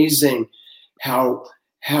amazing how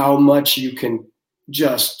much you can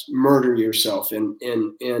just murder yourself in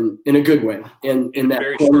a good way. In that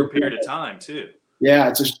very short period of time too. Yeah.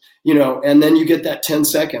 It's just, and then you get that 10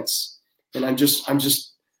 seconds and I'm just,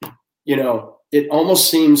 it almost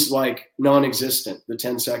seems like non-existent, the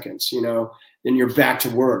 10 seconds, then you're back to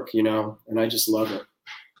work, and I just love it.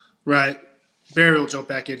 Right. Barry will jump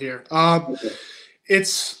back in here.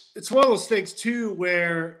 It's one of those things too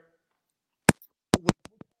where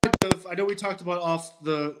I know we talked about off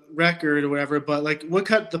the record or whatever, but like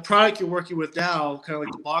the product you're working with now, kind of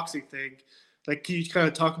like the boxing thing, like can you kind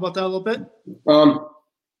of talk about that a little bit?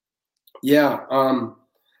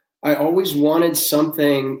 I always wanted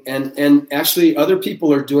something, and actually other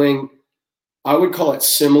people are doing, I would call it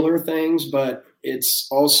similar things, but it's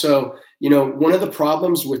also, one of the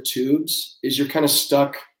problems with tubes is you're kind of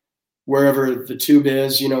stuck wherever the tube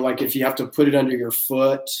is, like if you have to put it under your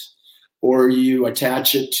foot or you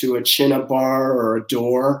attach it to a chin-up bar or a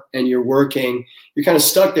door and you're working, you're kind of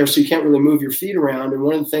stuck there, so you can't really move your feet around. And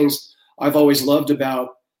one of the things I've always loved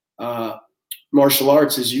about martial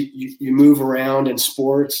arts is you move around in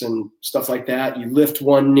sports and stuff like that. You lift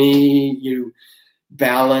one knee, you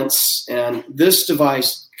balance, and this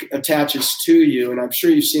device attaches to you. And I'm sure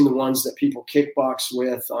you've seen the ones that people kickbox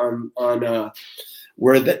with on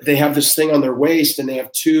where they have this thing on their waist and they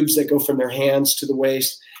have tubes that go from their hands to the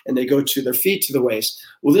waist and they go to their feet to the waist.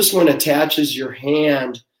 Well, this one attaches your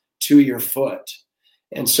hand to your foot.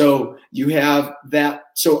 And so you have that.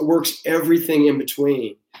 So it works everything in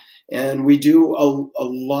between. And we do a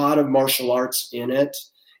lot of martial arts in it.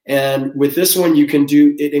 And with this one,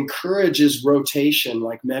 it encourages rotation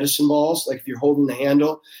like medicine balls. Like if you're holding the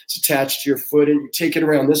handle, it's attached to your foot and you take it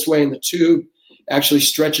around this way and the tube actually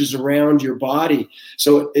stretches around your body.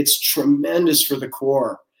 So it's tremendous for the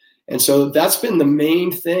core. And so that's been the main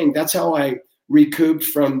thing. That's how I recouped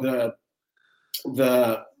from the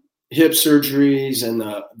hip surgeries and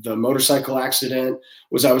the motorcycle accident.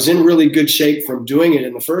 Was I was in really good shape from doing it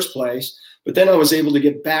in the first place, but then I was able to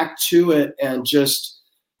get back to it and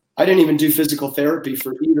I didn't even do physical therapy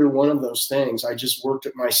for either one of those things. I just worked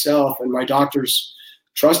it myself, and my doctors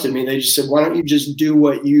trusted me. They just said, why don't you just do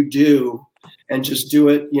what you do and just do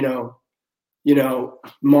it,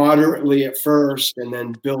 moderately at first and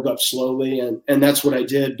then build up slowly. And that's what I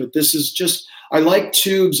did. But this is just, I like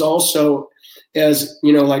tubes also as,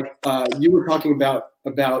 like you were talking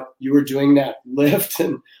about you were doing that lift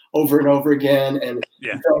and over again and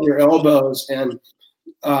you felt your elbows. And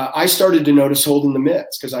I started to notice holding the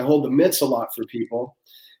mitts, because I hold the mitts a lot for people.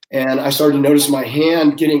 And I started to notice my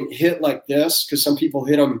hand getting hit like this, because some people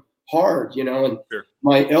hit them hard, and Sure.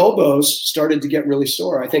 my elbows started to get really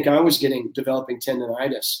sore. I think I was developing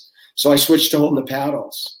tendonitis. So I switched to holding the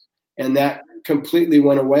paddles, and that completely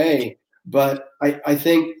went away. But I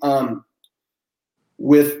think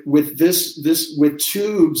with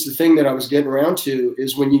tubes, the thing that I was getting around to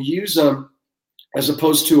is when you use them as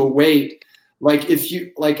opposed to a weight. Like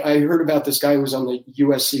I heard about this guy who was on the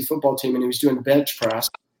USC football team, and he was doing bench press,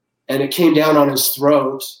 and it came down on his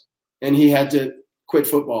throat, and he had to quit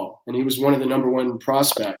football. And he was one of the number one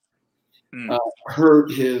prospects.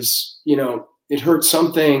 Hurt his, it hurt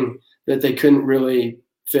something that they couldn't really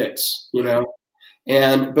fix,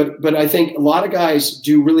 And but I think a lot of guys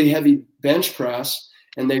do really heavy bench press,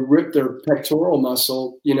 and they rip their pectoral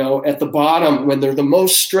muscle, at the bottom when they're the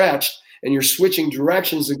most stretched, and you're switching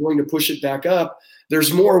directions and going to push it back up.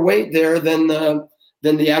 There's more weight there than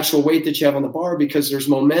the actual weight that you have on the bar, because there's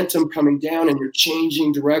momentum coming down and you're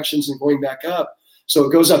changing directions and going back up. So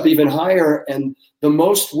it goes up even higher, and the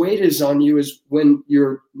most weight is on you is when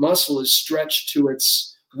your muscle is stretched to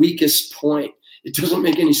its weakest point. It doesn't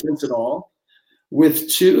make any sense at all. With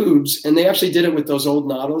tubes, and they actually did it with those old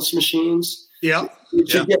Nautilus machines. Yeah. It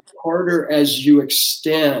should get harder as you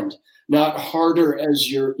extend, not harder as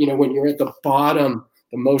when you're at the bottom,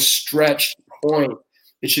 the most stretched point.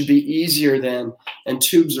 It should be easier then, and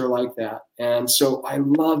tubes are like that. And so I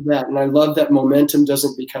love that, and I love that momentum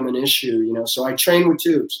doesn't become an issue, So I train with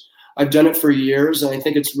tubes. I've done it for years, and I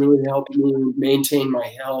think it's really helped me maintain my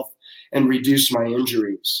health and reduce my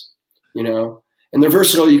injuries, And they're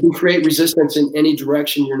versatile. You can create resistance in any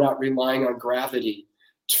direction. You're not relying on gravity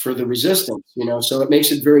for the resistance, So it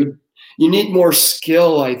makes it you need more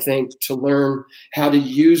skill, I think, to learn how to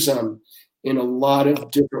use them in a lot of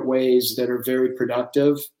different ways that are very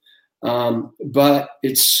productive. But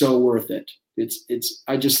it's so worth it.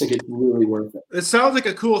 I just think it's really worth it. It sounds like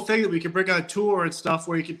a cool thing that we can bring on tour and stuff,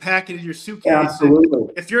 where you can pack it in your suitcase.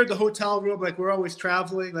 Absolutely. If you're in the hotel room, like we're always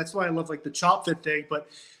traveling, that's why I love like the chop fit thing,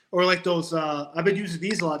 or like those, I've been using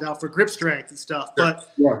these a lot now for grip strength and stuff,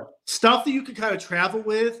 but stuff that you can kind of travel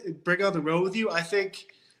with and bring on the road with you, I think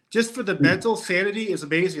just for the mental sanity is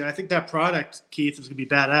amazing. I think that product, Keith, is going to be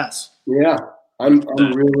badass. Yeah. I'm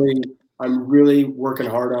really working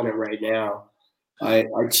hard on it right now.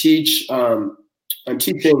 I'm teaching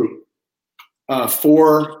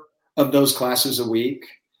 4 of those classes a week,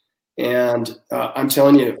 and I'm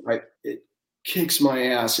telling you, it kicks my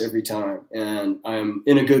ass every time, and I'm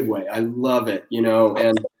in a good way. I love it,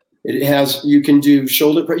 and it has, you can do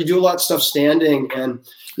shoulder, you do a lot of stuff standing, and,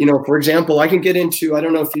 for example, I can get into, I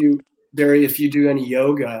don't know if you, Barry, if you do any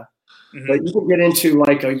yoga, but you can get into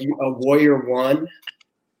like a warrior one,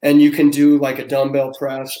 and you can do like a dumbbell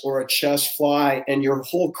press or a chest fly, and your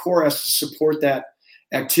whole core has to support that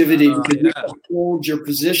activity, because you have to hold your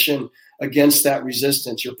position against that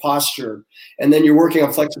resistance, your posture. And then you're working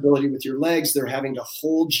on flexibility with your legs. They're having to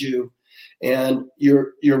hold you, and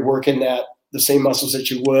you're working the same muscles that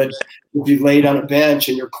you would if you laid on a bench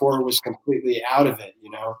and your core was completely out of it,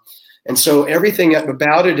 And so everything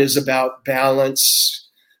about it is about balance,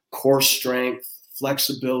 core strength,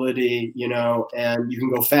 flexibility, and you can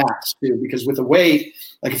go fast too, because with a weight,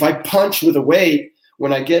 like if I punch with a weight,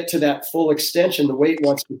 when I get to that full extension, the weight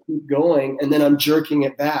wants to keep going, and then I'm jerking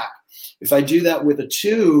it back. If I do that with a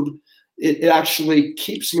tube, it actually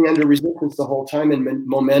keeps me under resistance the whole time, and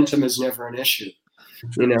momentum is never an issue,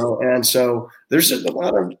 And so there's a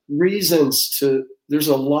lot of reasons there's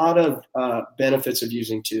a lot of benefits of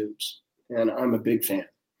using tubes, and I'm a big fan.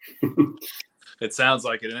 It sounds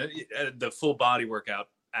like it. The full body workout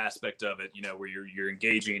aspect of it, where you're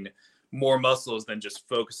engaging more muscles than just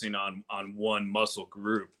focusing on one muscle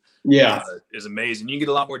group. Yeah, is amazing. You can get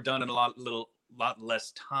a lot more done in a lot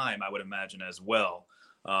less time, I would imagine, as well,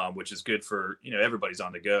 which is good for everybody's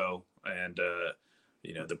on the go, and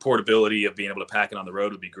the portability of being able to pack it on the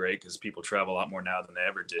road would be great, because people travel a lot more now than they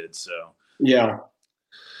ever did. So yeah.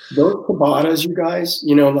 Those Tabatas, you guys,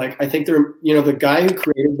 I think they're, the guy who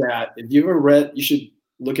created that, if you ever read, you should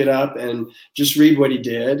look it up and just read what he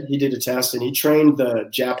did. He did a test, and he trained the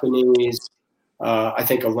Japanese, I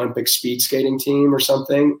think, Olympic speed skating team or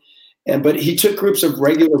something. But he took groups of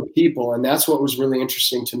regular people, and that's what was really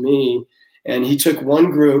interesting to me. And he took one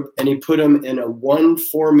group and he put them in a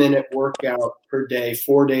 4-minute workout per day,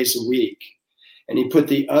 4 days a week. And he put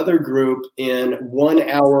the other group in 1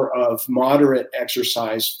 hour of moderate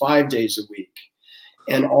exercise 5 days a week.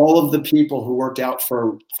 And all of the people who worked out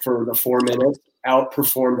for the 4 minutes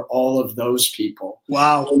outperformed all of those people.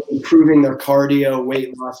 Wow. Improving their cardio,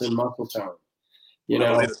 weight loss, and muscle tone. you I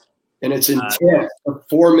know, believe it. and it's intense.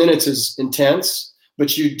 4 minutes is intense,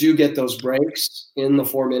 but you do get those breaks in the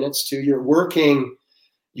 4 minutes too. You're working,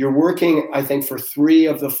 I think, for 3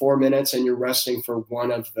 of the 4 minutes, and you're resting for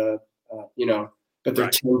 1 of the, but they're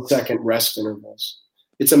Right. 10-second rest intervals.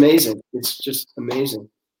 It's amazing. It's just amazing.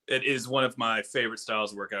 It is one of my favorite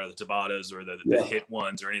styles of workout, the Tabatas or the hit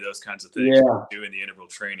ones or any of those kinds of things. Yeah. Doing the interval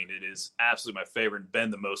training, it is absolutely my favorite.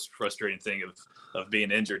 Been the most frustrating thing of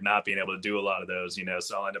being injured, not being able to do a lot of those.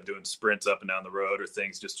 So I'll end up doing sprints up and down the road or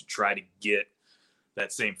things just to try to get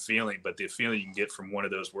that same feeling. But the feeling you can get from one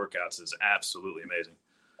of those workouts is absolutely amazing.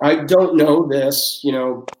 I don't know this,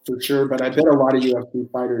 for sure, but I bet a lot of UFC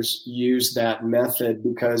fighters use that method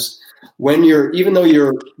because when even though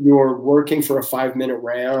you're working for a 5-minute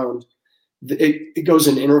round, it goes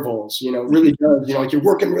in intervals, it really does, like you're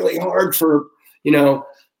working really hard for,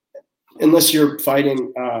 unless you're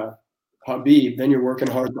fighting Khabib, then you're working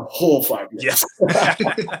hard the whole 5 minutes.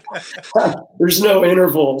 Yes. There's no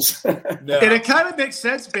intervals. No. And it kind of makes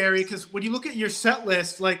sense, Barry, because when you look at your set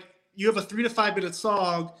list, like you have a 3 to 5 minute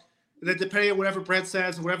song, and then depending on whatever Brent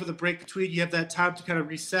says or whatever the break between, you have that time to kind of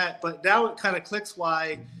reset. But now it kind of clicks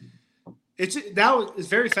why it's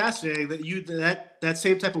very fascinating that that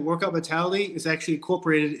same type of workout mentality is actually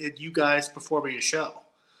incorporated in you guys performing a show.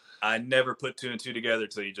 I never put 2 and 2 together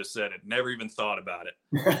until you just said it. Never even thought about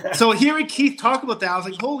it. So hearing Keith talk about that, I was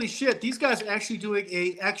like, holy shit, these guys are actually doing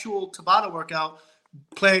a actual Tabata workout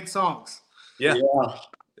playing songs. Yeah.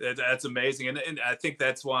 That's amazing. And I think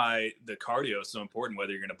that's why the cardio is so important,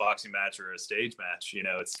 whether you're in a boxing match or a stage match.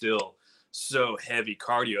 It's still so heavy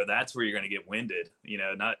cardio. That's where you're going to get winded.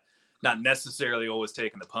 Not necessarily always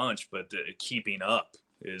taking the punch, but keeping up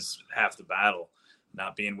is half the battle,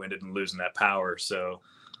 not being winded and losing that power. So,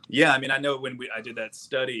 yeah, I know when I did that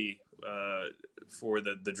study for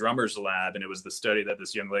the drummers lab, and it was the study that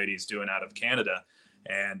this young lady's doing out of Canada,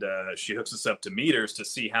 and she hooks us up to meters to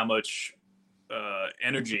see how much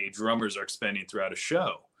energy drummers are expending throughout a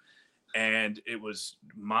show. And it was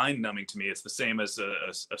mind-numbing to me. It's the same as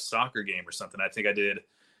a soccer game or something. I think I did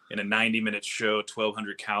in a 90-minute show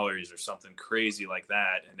 1,200 calories or something crazy like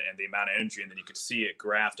that, and the amount of energy, and then you could see it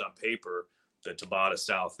graphed on paper, the Tabata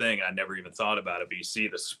style thing. I never even thought about it, but you see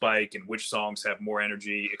the spike and which songs have more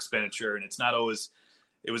energy expenditure, and it's not always.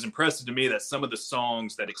 It was impressive to me that some of the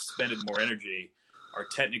songs that expended more energy are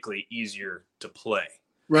technically easier to play.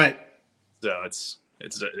 Right. So it's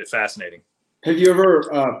fascinating. Have you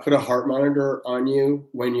ever put a heart monitor on you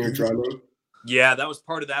when you're drumming? Yeah, that was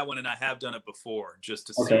part of that one, and I have done it before just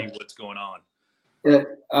to see what's going on. And,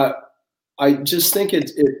 I just think do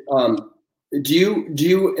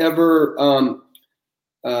you ever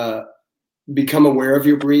become aware of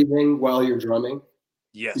your breathing while you're drumming?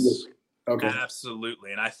 Yes. Okay.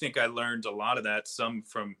 Absolutely. And I think I learned a lot of that, some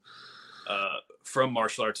from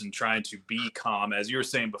martial arts and trying to be calm. As you were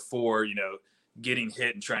saying before, getting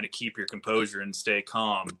hit and trying to keep your composure and stay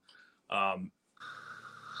calm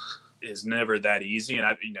is never that easy.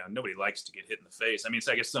 And nobody likes to get hit in the face. I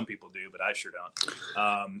guess some people do, but I sure don't.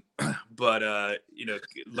 But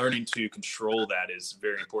learning to control that is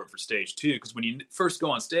very important for stage 2, because when you first go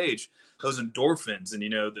on stage, those endorphins and,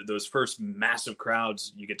 those first massive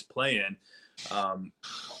crowds you get to play in,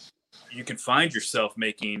 you can find yourself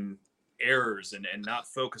making errors and not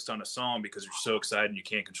focused on a song because you're so excited and you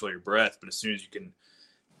can't control your breath. But as soon as you can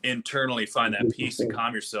internally find that peace and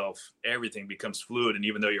calm yourself, everything becomes fluid. And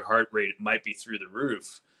even though your heart rate might be through the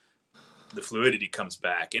roof, the fluidity comes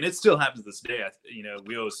back. And it still happens this day.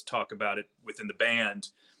 We always talk about it within the band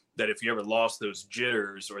that if you ever lost those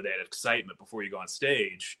jitters or that excitement before you go on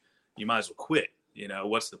stage, you might as well quit.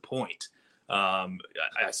 What's the point? I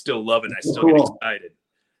still love it. And I still get excited.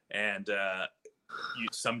 And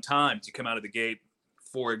sometimes you come out of the gate,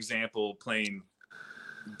 for example, playing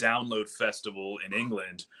Download Festival in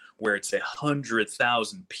England, where it's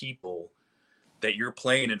 100,000 people that you're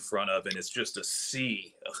playing in front of, and it's just a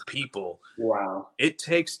sea of people. Wow. It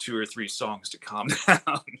takes 2 or 3 songs to calm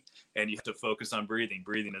down, and you have to focus on breathing.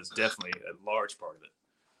 Breathing is definitely a large part of it.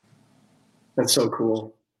 That's so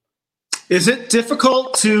cool. Is it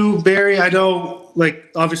difficult to, Barry, I know,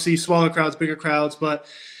 like, obviously smaller crowds, bigger crowds, but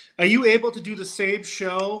are you able to do the same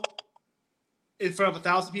show in front of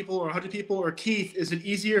 1,000 people or 100 people? Or Keith, is it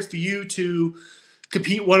easier for you to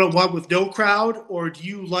compete one-on-one with no crowd? Or do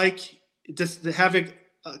you like just having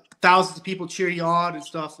thousands of people cheer you on and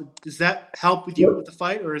stuff? Does that help with you with the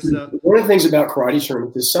fight? Or is one of the things about karate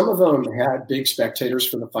tournaments is some of them had big spectators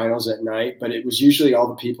for the finals at night, but it was usually all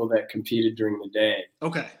the people that competed during the day.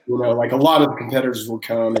 Okay. Like a lot of the competitors would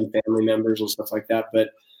come and family members and stuff like that. But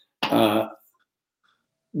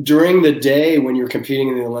during the day when you're competing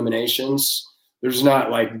in the eliminations, There's not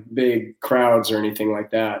like big crowds or anything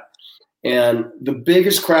like that. And the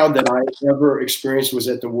biggest crowd that I ever experienced was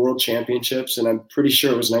at the World Championships, and I'm pretty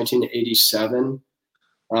sure it was 1987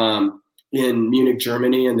 in Munich,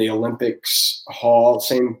 Germany, in the Olympics Hall,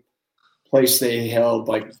 same place they held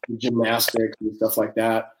like gymnastics and stuff like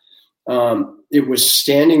that. It was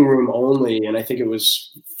standing room only, and I think it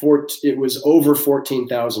was over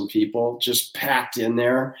 14,000 people just packed in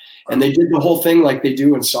there. And they did the whole thing like they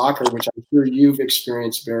do in soccer, which I'm sure you've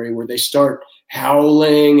experienced, Barry, where they start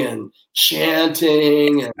howling and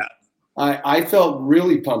chanting. And I felt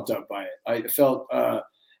really pumped up by it. I felt, I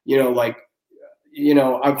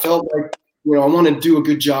felt like, I want to do a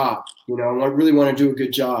good job. I really want to do a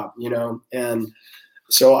good job, and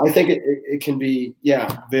so I think it can be,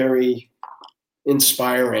 very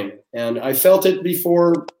inspiring. And I felt it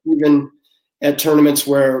before, even at tournaments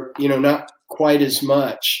where, not quite as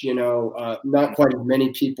much, not quite as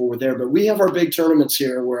many people were there. But we have our big tournaments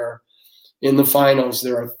here where in the finals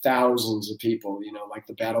there are thousands of people, like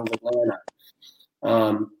the Battle of Atlanta.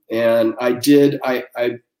 And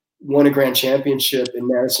I won a grand championship in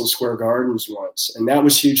Madison Square Gardens once. And that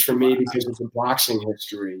was huge for me because of the boxing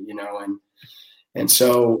history, and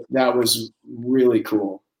so that was really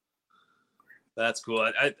cool. That's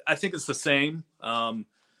cool. I think it's the same. The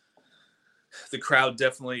crowd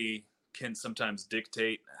definitely can sometimes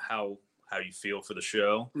dictate how you feel for the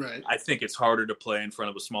show. Right. I think it's harder to play in front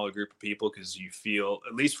of a smaller group of people because you feel,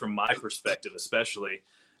 at least from my perspective, especially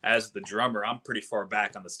as the drummer, I'm pretty far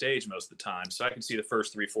back on the stage most of the time. So I can see the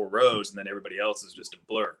first 3-4 rows and then everybody else is just a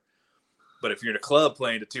blur. But if you're in a club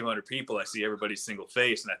playing to 200 people, I see everybody's single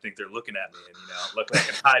face, and I think they're looking at me, and luckily I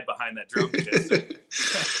can hide behind that drum kit.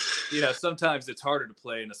 So, sometimes it's harder to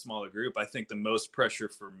play in a smaller group. I think the most pressure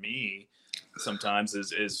for me sometimes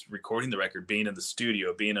is recording the record, being in the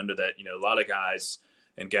studio, being under that. A lot of guys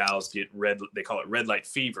and gals get they call it red light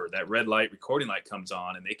fever. That red light recording light comes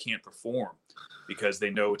on, and they can't perform because they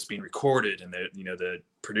know it's being recorded, and the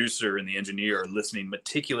producer and the engineer are listening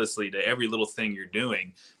meticulously to every little thing you're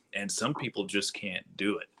doing. And some people just can't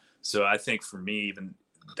do it. So I think for me, even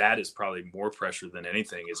that is probably more pressure than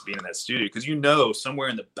anything, is being in that studio. Because somewhere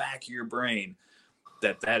in the back of your brain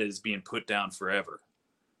that is being put down forever.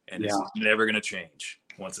 And It's never going to change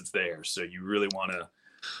once it's there. So you really want to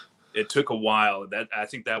 – it took a while. I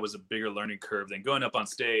think that was a bigger learning curve than going up on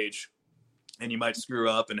stage, and you might screw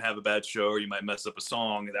up and have a bad show, or you might mess up a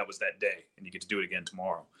song, and that was that day, and you get to do it again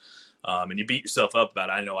tomorrow. And you beat yourself up about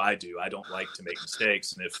it. I know I do. I don't like to make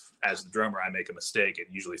mistakes. And if, as the drummer, I make a mistake, it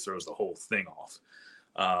usually throws the whole thing off.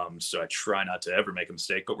 So I try not to ever make a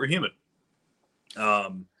mistake, but we're human.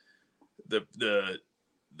 The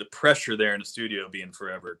pressure there in the studio being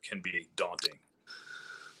forever can be daunting.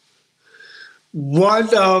 One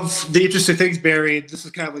of the interesting things, Barry, this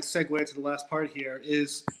is kind of like segue into the last part here,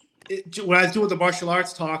 is when I was doing the martial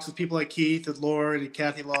arts talks with people like Keith and Lauren and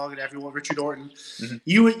Kathy Long and everyone, Richard Norton, mm-hmm.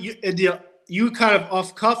 you kind of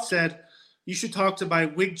off cuff said you should talk to my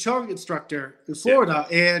Wing Chun instructor in Florida,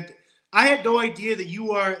 and I had no idea that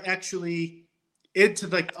you are actually into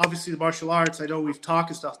obviously the martial arts. I know we've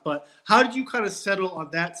talked and stuff, but how did you kind of settle on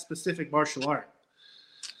that specific martial art?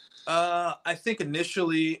 I think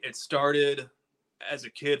initially it started as a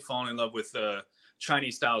kid falling in love with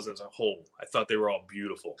Chinese styles as a whole. I thought they were all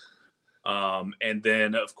beautiful. And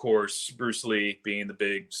then, of course, Bruce Lee being the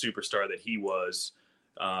big superstar that he was,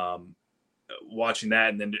 watching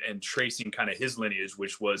that and tracing kind of his lineage,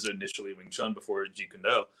 which was initially Wing Chun before Jeet Kune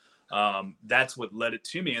Do. That's what led it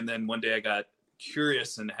to me. And then one day I got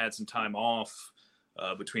curious and had some time off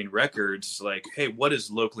between records, like, hey, what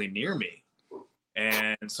is locally near me?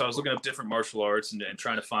 And so I was looking up different martial arts and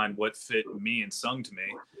trying to find what fit me and sung to me.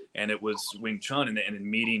 And it was Wing Chun. And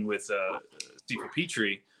in meeting with Stephen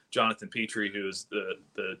Petrie, Jonathan Petrie, who is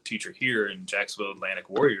the teacher here in Jacksonville Atlantic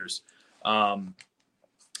Warriors,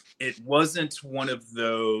 it wasn't one of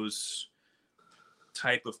those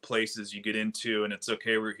type of places you get into and it's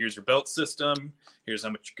okay, here's your belt system, here's how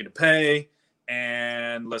much you're going to pay,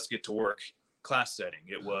 and let's get to work class setting.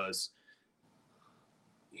 It was,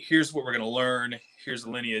 here's what we're going to learn, here's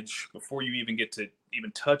the lineage. Before you even get to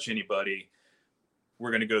even touch anybody,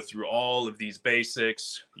 we're going to go through all of these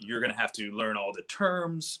basics. You're going to have to learn all the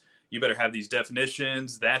terms. You better have these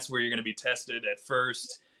definitions. That's where you're going to be tested at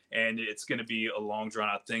first. And it's going to be a long drawn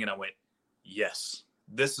out thing. And I went, yes,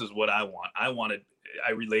 this is what I want.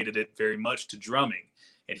 I related it very much to drumming.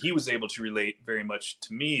 And he was able to relate very much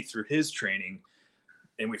to me through his training.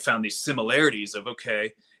 And we found these similarities of,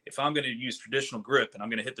 okay, if I'm going to use traditional grip and I'm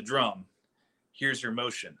going to hit the drum, here's your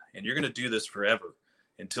motion. And you're going to do this forever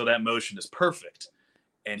until that motion is perfect.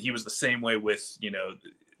 And he was the same way with,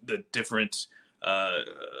 the different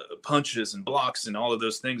punches and blocks and all of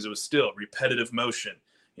those things. It was still repetitive motion.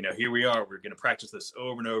 Here we are. We're going to practice this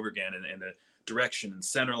over and over again, and the direction and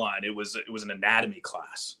center line. It was an anatomy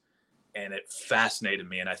class, and it fascinated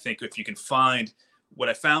me. And I think if you can find what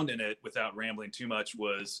I found in it, without rambling too much,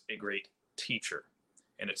 was a great teacher.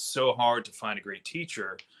 And it's so hard to find a great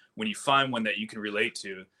teacher. When you find one that you can relate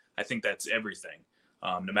to, I think that's everything,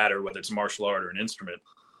 no matter whether it's martial art or an instrument.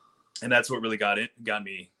 And that's what really got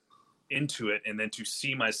me into it. And then to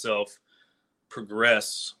see myself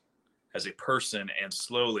progress as a person and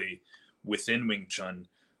slowly within Wing Chun,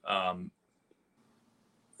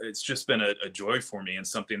 it's just been a joy for me, and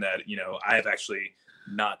something that, I have actually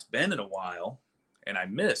not been in a while, and I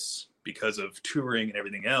miss because of touring and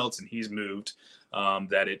everything else. And he's moved,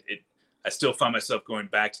 that I still find myself going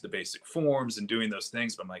back to the basic forms and doing those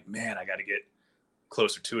things, but I'm like, man, I got to get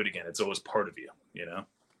closer to it again. It's always part of you,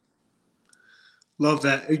 Love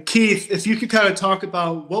that. And Keith, if you could kind of talk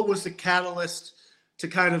about what was the catalyst to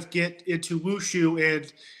kind of get into Wushu,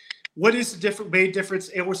 and what is the main difference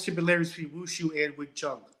and what similarities between Wushu and Wing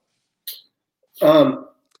Chun?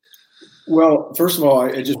 Well, first of all,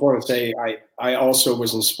 I just want to say I also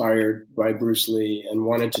was inspired by Bruce Lee and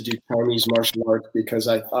wanted to do Chinese martial arts because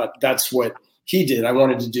I thought that's what he did. I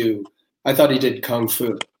thought he did Kung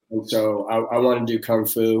Fu. And so I wanted to do Kung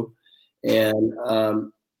Fu. And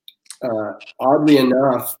oddly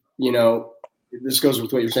enough, this goes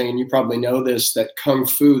with what you're saying, and you probably know this, that Kung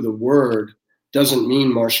Fu, the word, doesn't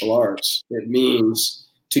mean martial arts. It means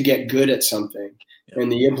to get good at something. And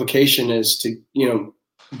the implication is to,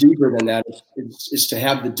 deeper than that, is to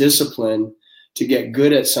have the discipline to get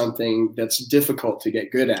good at something that's difficult to get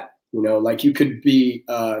good at. Like you could be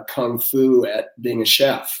Kung Fu at being a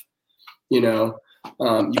chef, you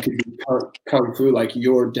could be Kung Fu, like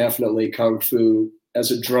you're definitely Kung Fu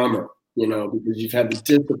as a drummer, because you've had the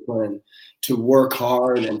discipline to work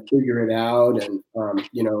hard and figure it out and,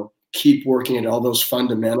 keep working at all those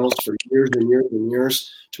fundamentals for years and years and years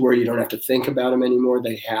to where you don't have to think about them anymore.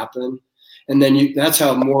 They happen. And then that's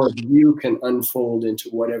how more of you can unfold into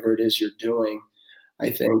whatever it is you're doing, I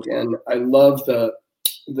think. And I love the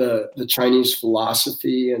Chinese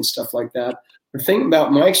philosophy and stuff like that. The thing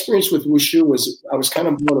about my experience with Wushu was I was kind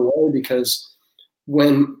of blown away because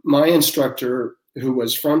when my instructor, who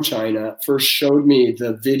was from China, first showed me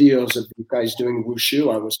the videos of these guys doing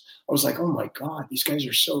Wushu, I was like, oh my God, these guys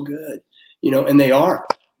are so good, and they're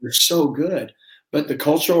so good. But the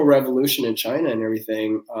Cultural Revolution in China and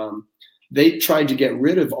everything, they tried to get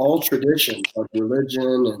rid of all traditions of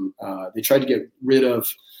religion, and they tried to get rid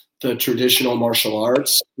of the traditional martial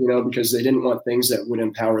arts, because they didn't want things that would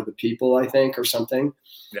empower the people, I think, or something.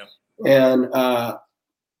 Yeah. And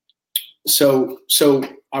so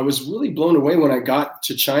I was really blown away when I got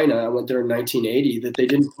to China. I went there in 1980, that they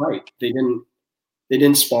didn't fight. They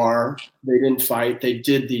didn't spar. They didn't fight. They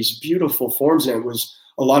did these beautiful forms. And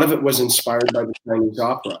a lot of it was inspired by the Chinese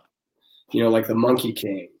opera, like the Monkey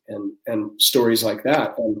King and stories like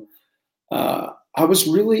that. And I was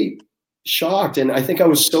really shocked. And I think I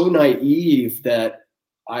was so naive that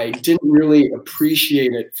I didn't really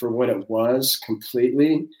appreciate it for what it was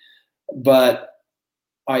completely. But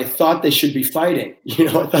I thought they should be fighting,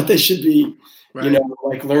 I thought they should be, right,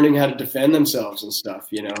 like learning how to defend themselves and stuff,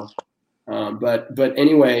 but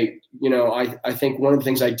anyway, I think one of the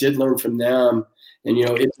things I did learn from them, and,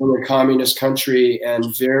 it's in a communist country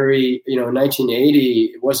and very, in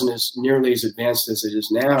 1980, it wasn't as nearly as advanced as it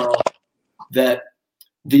is now, that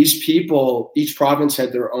these people, each province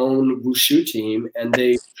had their own Wushu team, and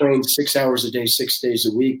they trained 6 hours a day, 6 days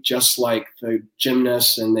a week, just like the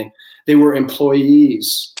gymnasts, and they were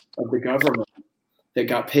employees of the government that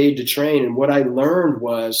got paid to train. And what I learned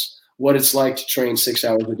was what it's like to train 6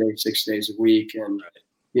 hours a day, 6 days a week. And,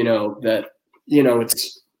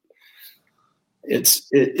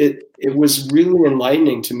 it was really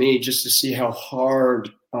enlightening to me just to see how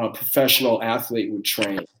hard a professional athlete would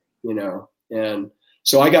train, and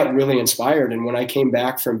so I got really inspired. And when I came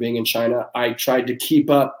back from being in China, I tried to keep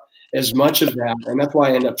up as much of that. And that's why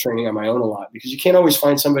I end up training on my own a lot, because you can't always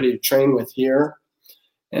find somebody to train with here,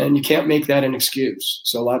 and you can't make that an excuse.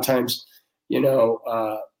 So a lot of times,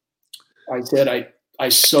 I said I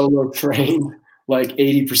solo train like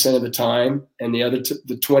 80% of the time, and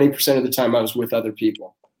the 20% of the time I was with other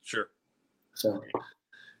people. Sure. So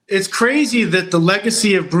it's crazy that the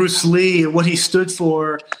legacy of Bruce Lee and what he stood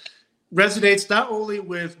for resonates not only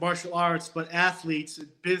with martial arts, but athletes and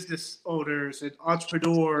business owners and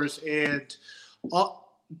entrepreneurs and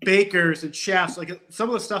bakers and chefs. Like some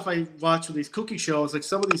of the stuff I watch with these cooking shows, like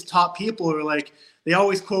some of these top people are like, they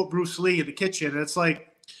always quote Bruce Lee in the kitchen. And it's like,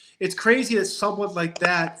 it's crazy that someone like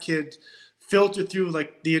that could filter through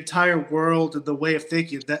like the entire world and the way of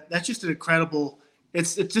thinking. That's just an incredible.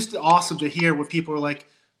 It's just awesome to hear when people are like,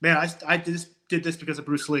 man, I did this because of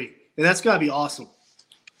Bruce Lee, and that's gotta be awesome.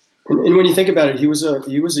 And when you think about it, he was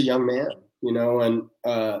a young man, and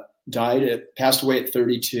passed away at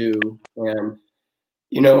 32. And,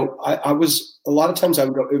 I was, a lot of times I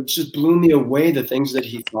would go, it just blew me away the things that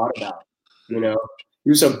he thought about, he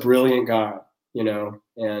was a brilliant guy,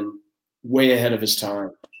 and way ahead of his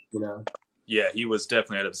time, Yeah, he was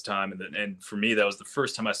definitely ahead of his time. And for me, that was the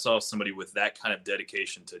first time I saw somebody with that kind of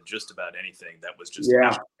dedication to just about anything that was just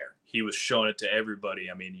out there. He was showing it to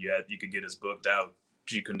everybody. I mean, you could get his book out,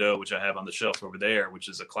 Jeet Kune Do, which I have on the shelf over there, which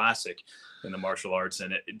is a classic in the martial arts.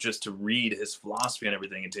 And just to read his philosophy and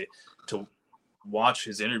everything, and to watch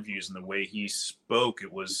his interviews and the way he spoke,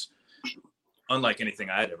 it was unlike anything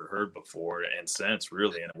I had ever heard before and since,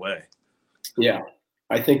 really, in a way. Yeah,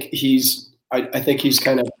 I think he's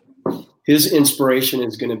kind of, his inspiration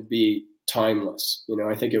is going to be timeless.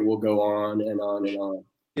 I think it will go on and on and on.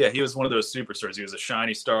 Yeah, he was one of those superstars. He was a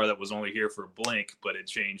shiny star that was only here for a blink, but it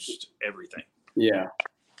changed everything. Yeah,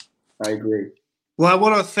 I agree. Well, I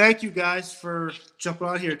want to thank you guys for jumping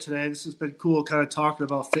on here today. This has been cool, kind of talking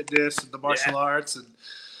about fitness and the martial arts. And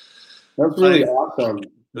that's really awesome.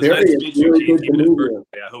 Very nice to meet you, Keith.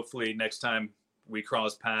 Yeah, hopefully next time we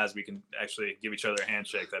cross paths, we can actually give each other a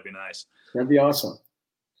handshake. That'd be nice. That'd be awesome.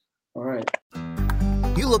 All right.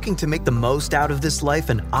 You looking to make the most out of this life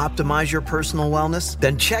and optimize your personal wellness?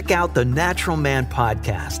 Then check out the Natural Man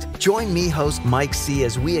Podcast. Join me, host Mike C.,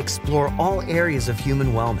 as we explore all areas of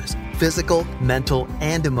human wellness, physical, mental,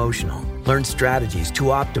 and emotional. Learn strategies to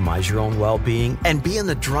optimize your own well-being and be in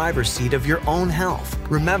the driver's seat of your own health.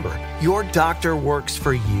 Remember, your doctor works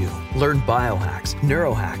for you. Learn biohacks,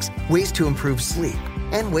 neurohacks, ways to improve sleep,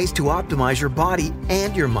 and ways to optimize your body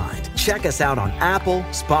and your mind. Check us out on Apple,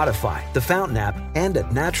 Spotify, the Fountain app, and at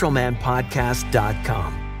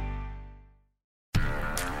naturalmanpodcast.com.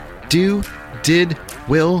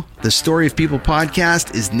 Will, the Story of People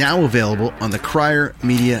podcast is now available on the Crier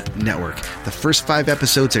Media Network. The first 5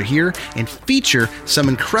 episodes are here and feature some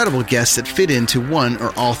incredible guests that fit into one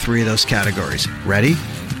or all 3 of those categories. Ready?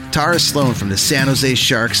 Tara Sloan from the San Jose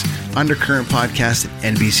Sharks Undercurrent podcast at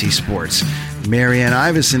NBC Sports. Marianne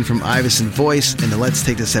Iveson from Iveson Voice and the Let's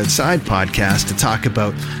Take This Outside podcast to talk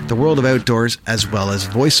about the world of outdoors as well as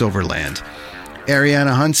voiceover land.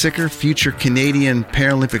 Ariana Hunsicker, future Canadian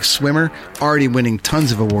Paralympic swimmer, already winning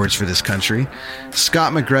tons of awards for this country.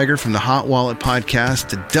 Scott McGregor from the Hot Wallet podcast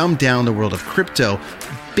to dumb down the world of crypto,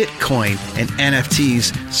 Bitcoin, and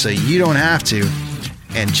NFTs so you don't have to.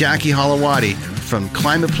 And Jackie Holowati from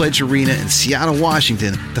Climate Pledge Arena in Seattle,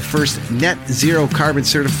 Washington, the first net zero carbon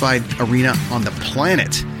certified arena on the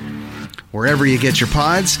planet. Wherever you get your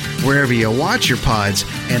pods, wherever you watch your pods,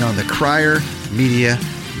 and on the Crier Media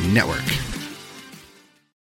Network.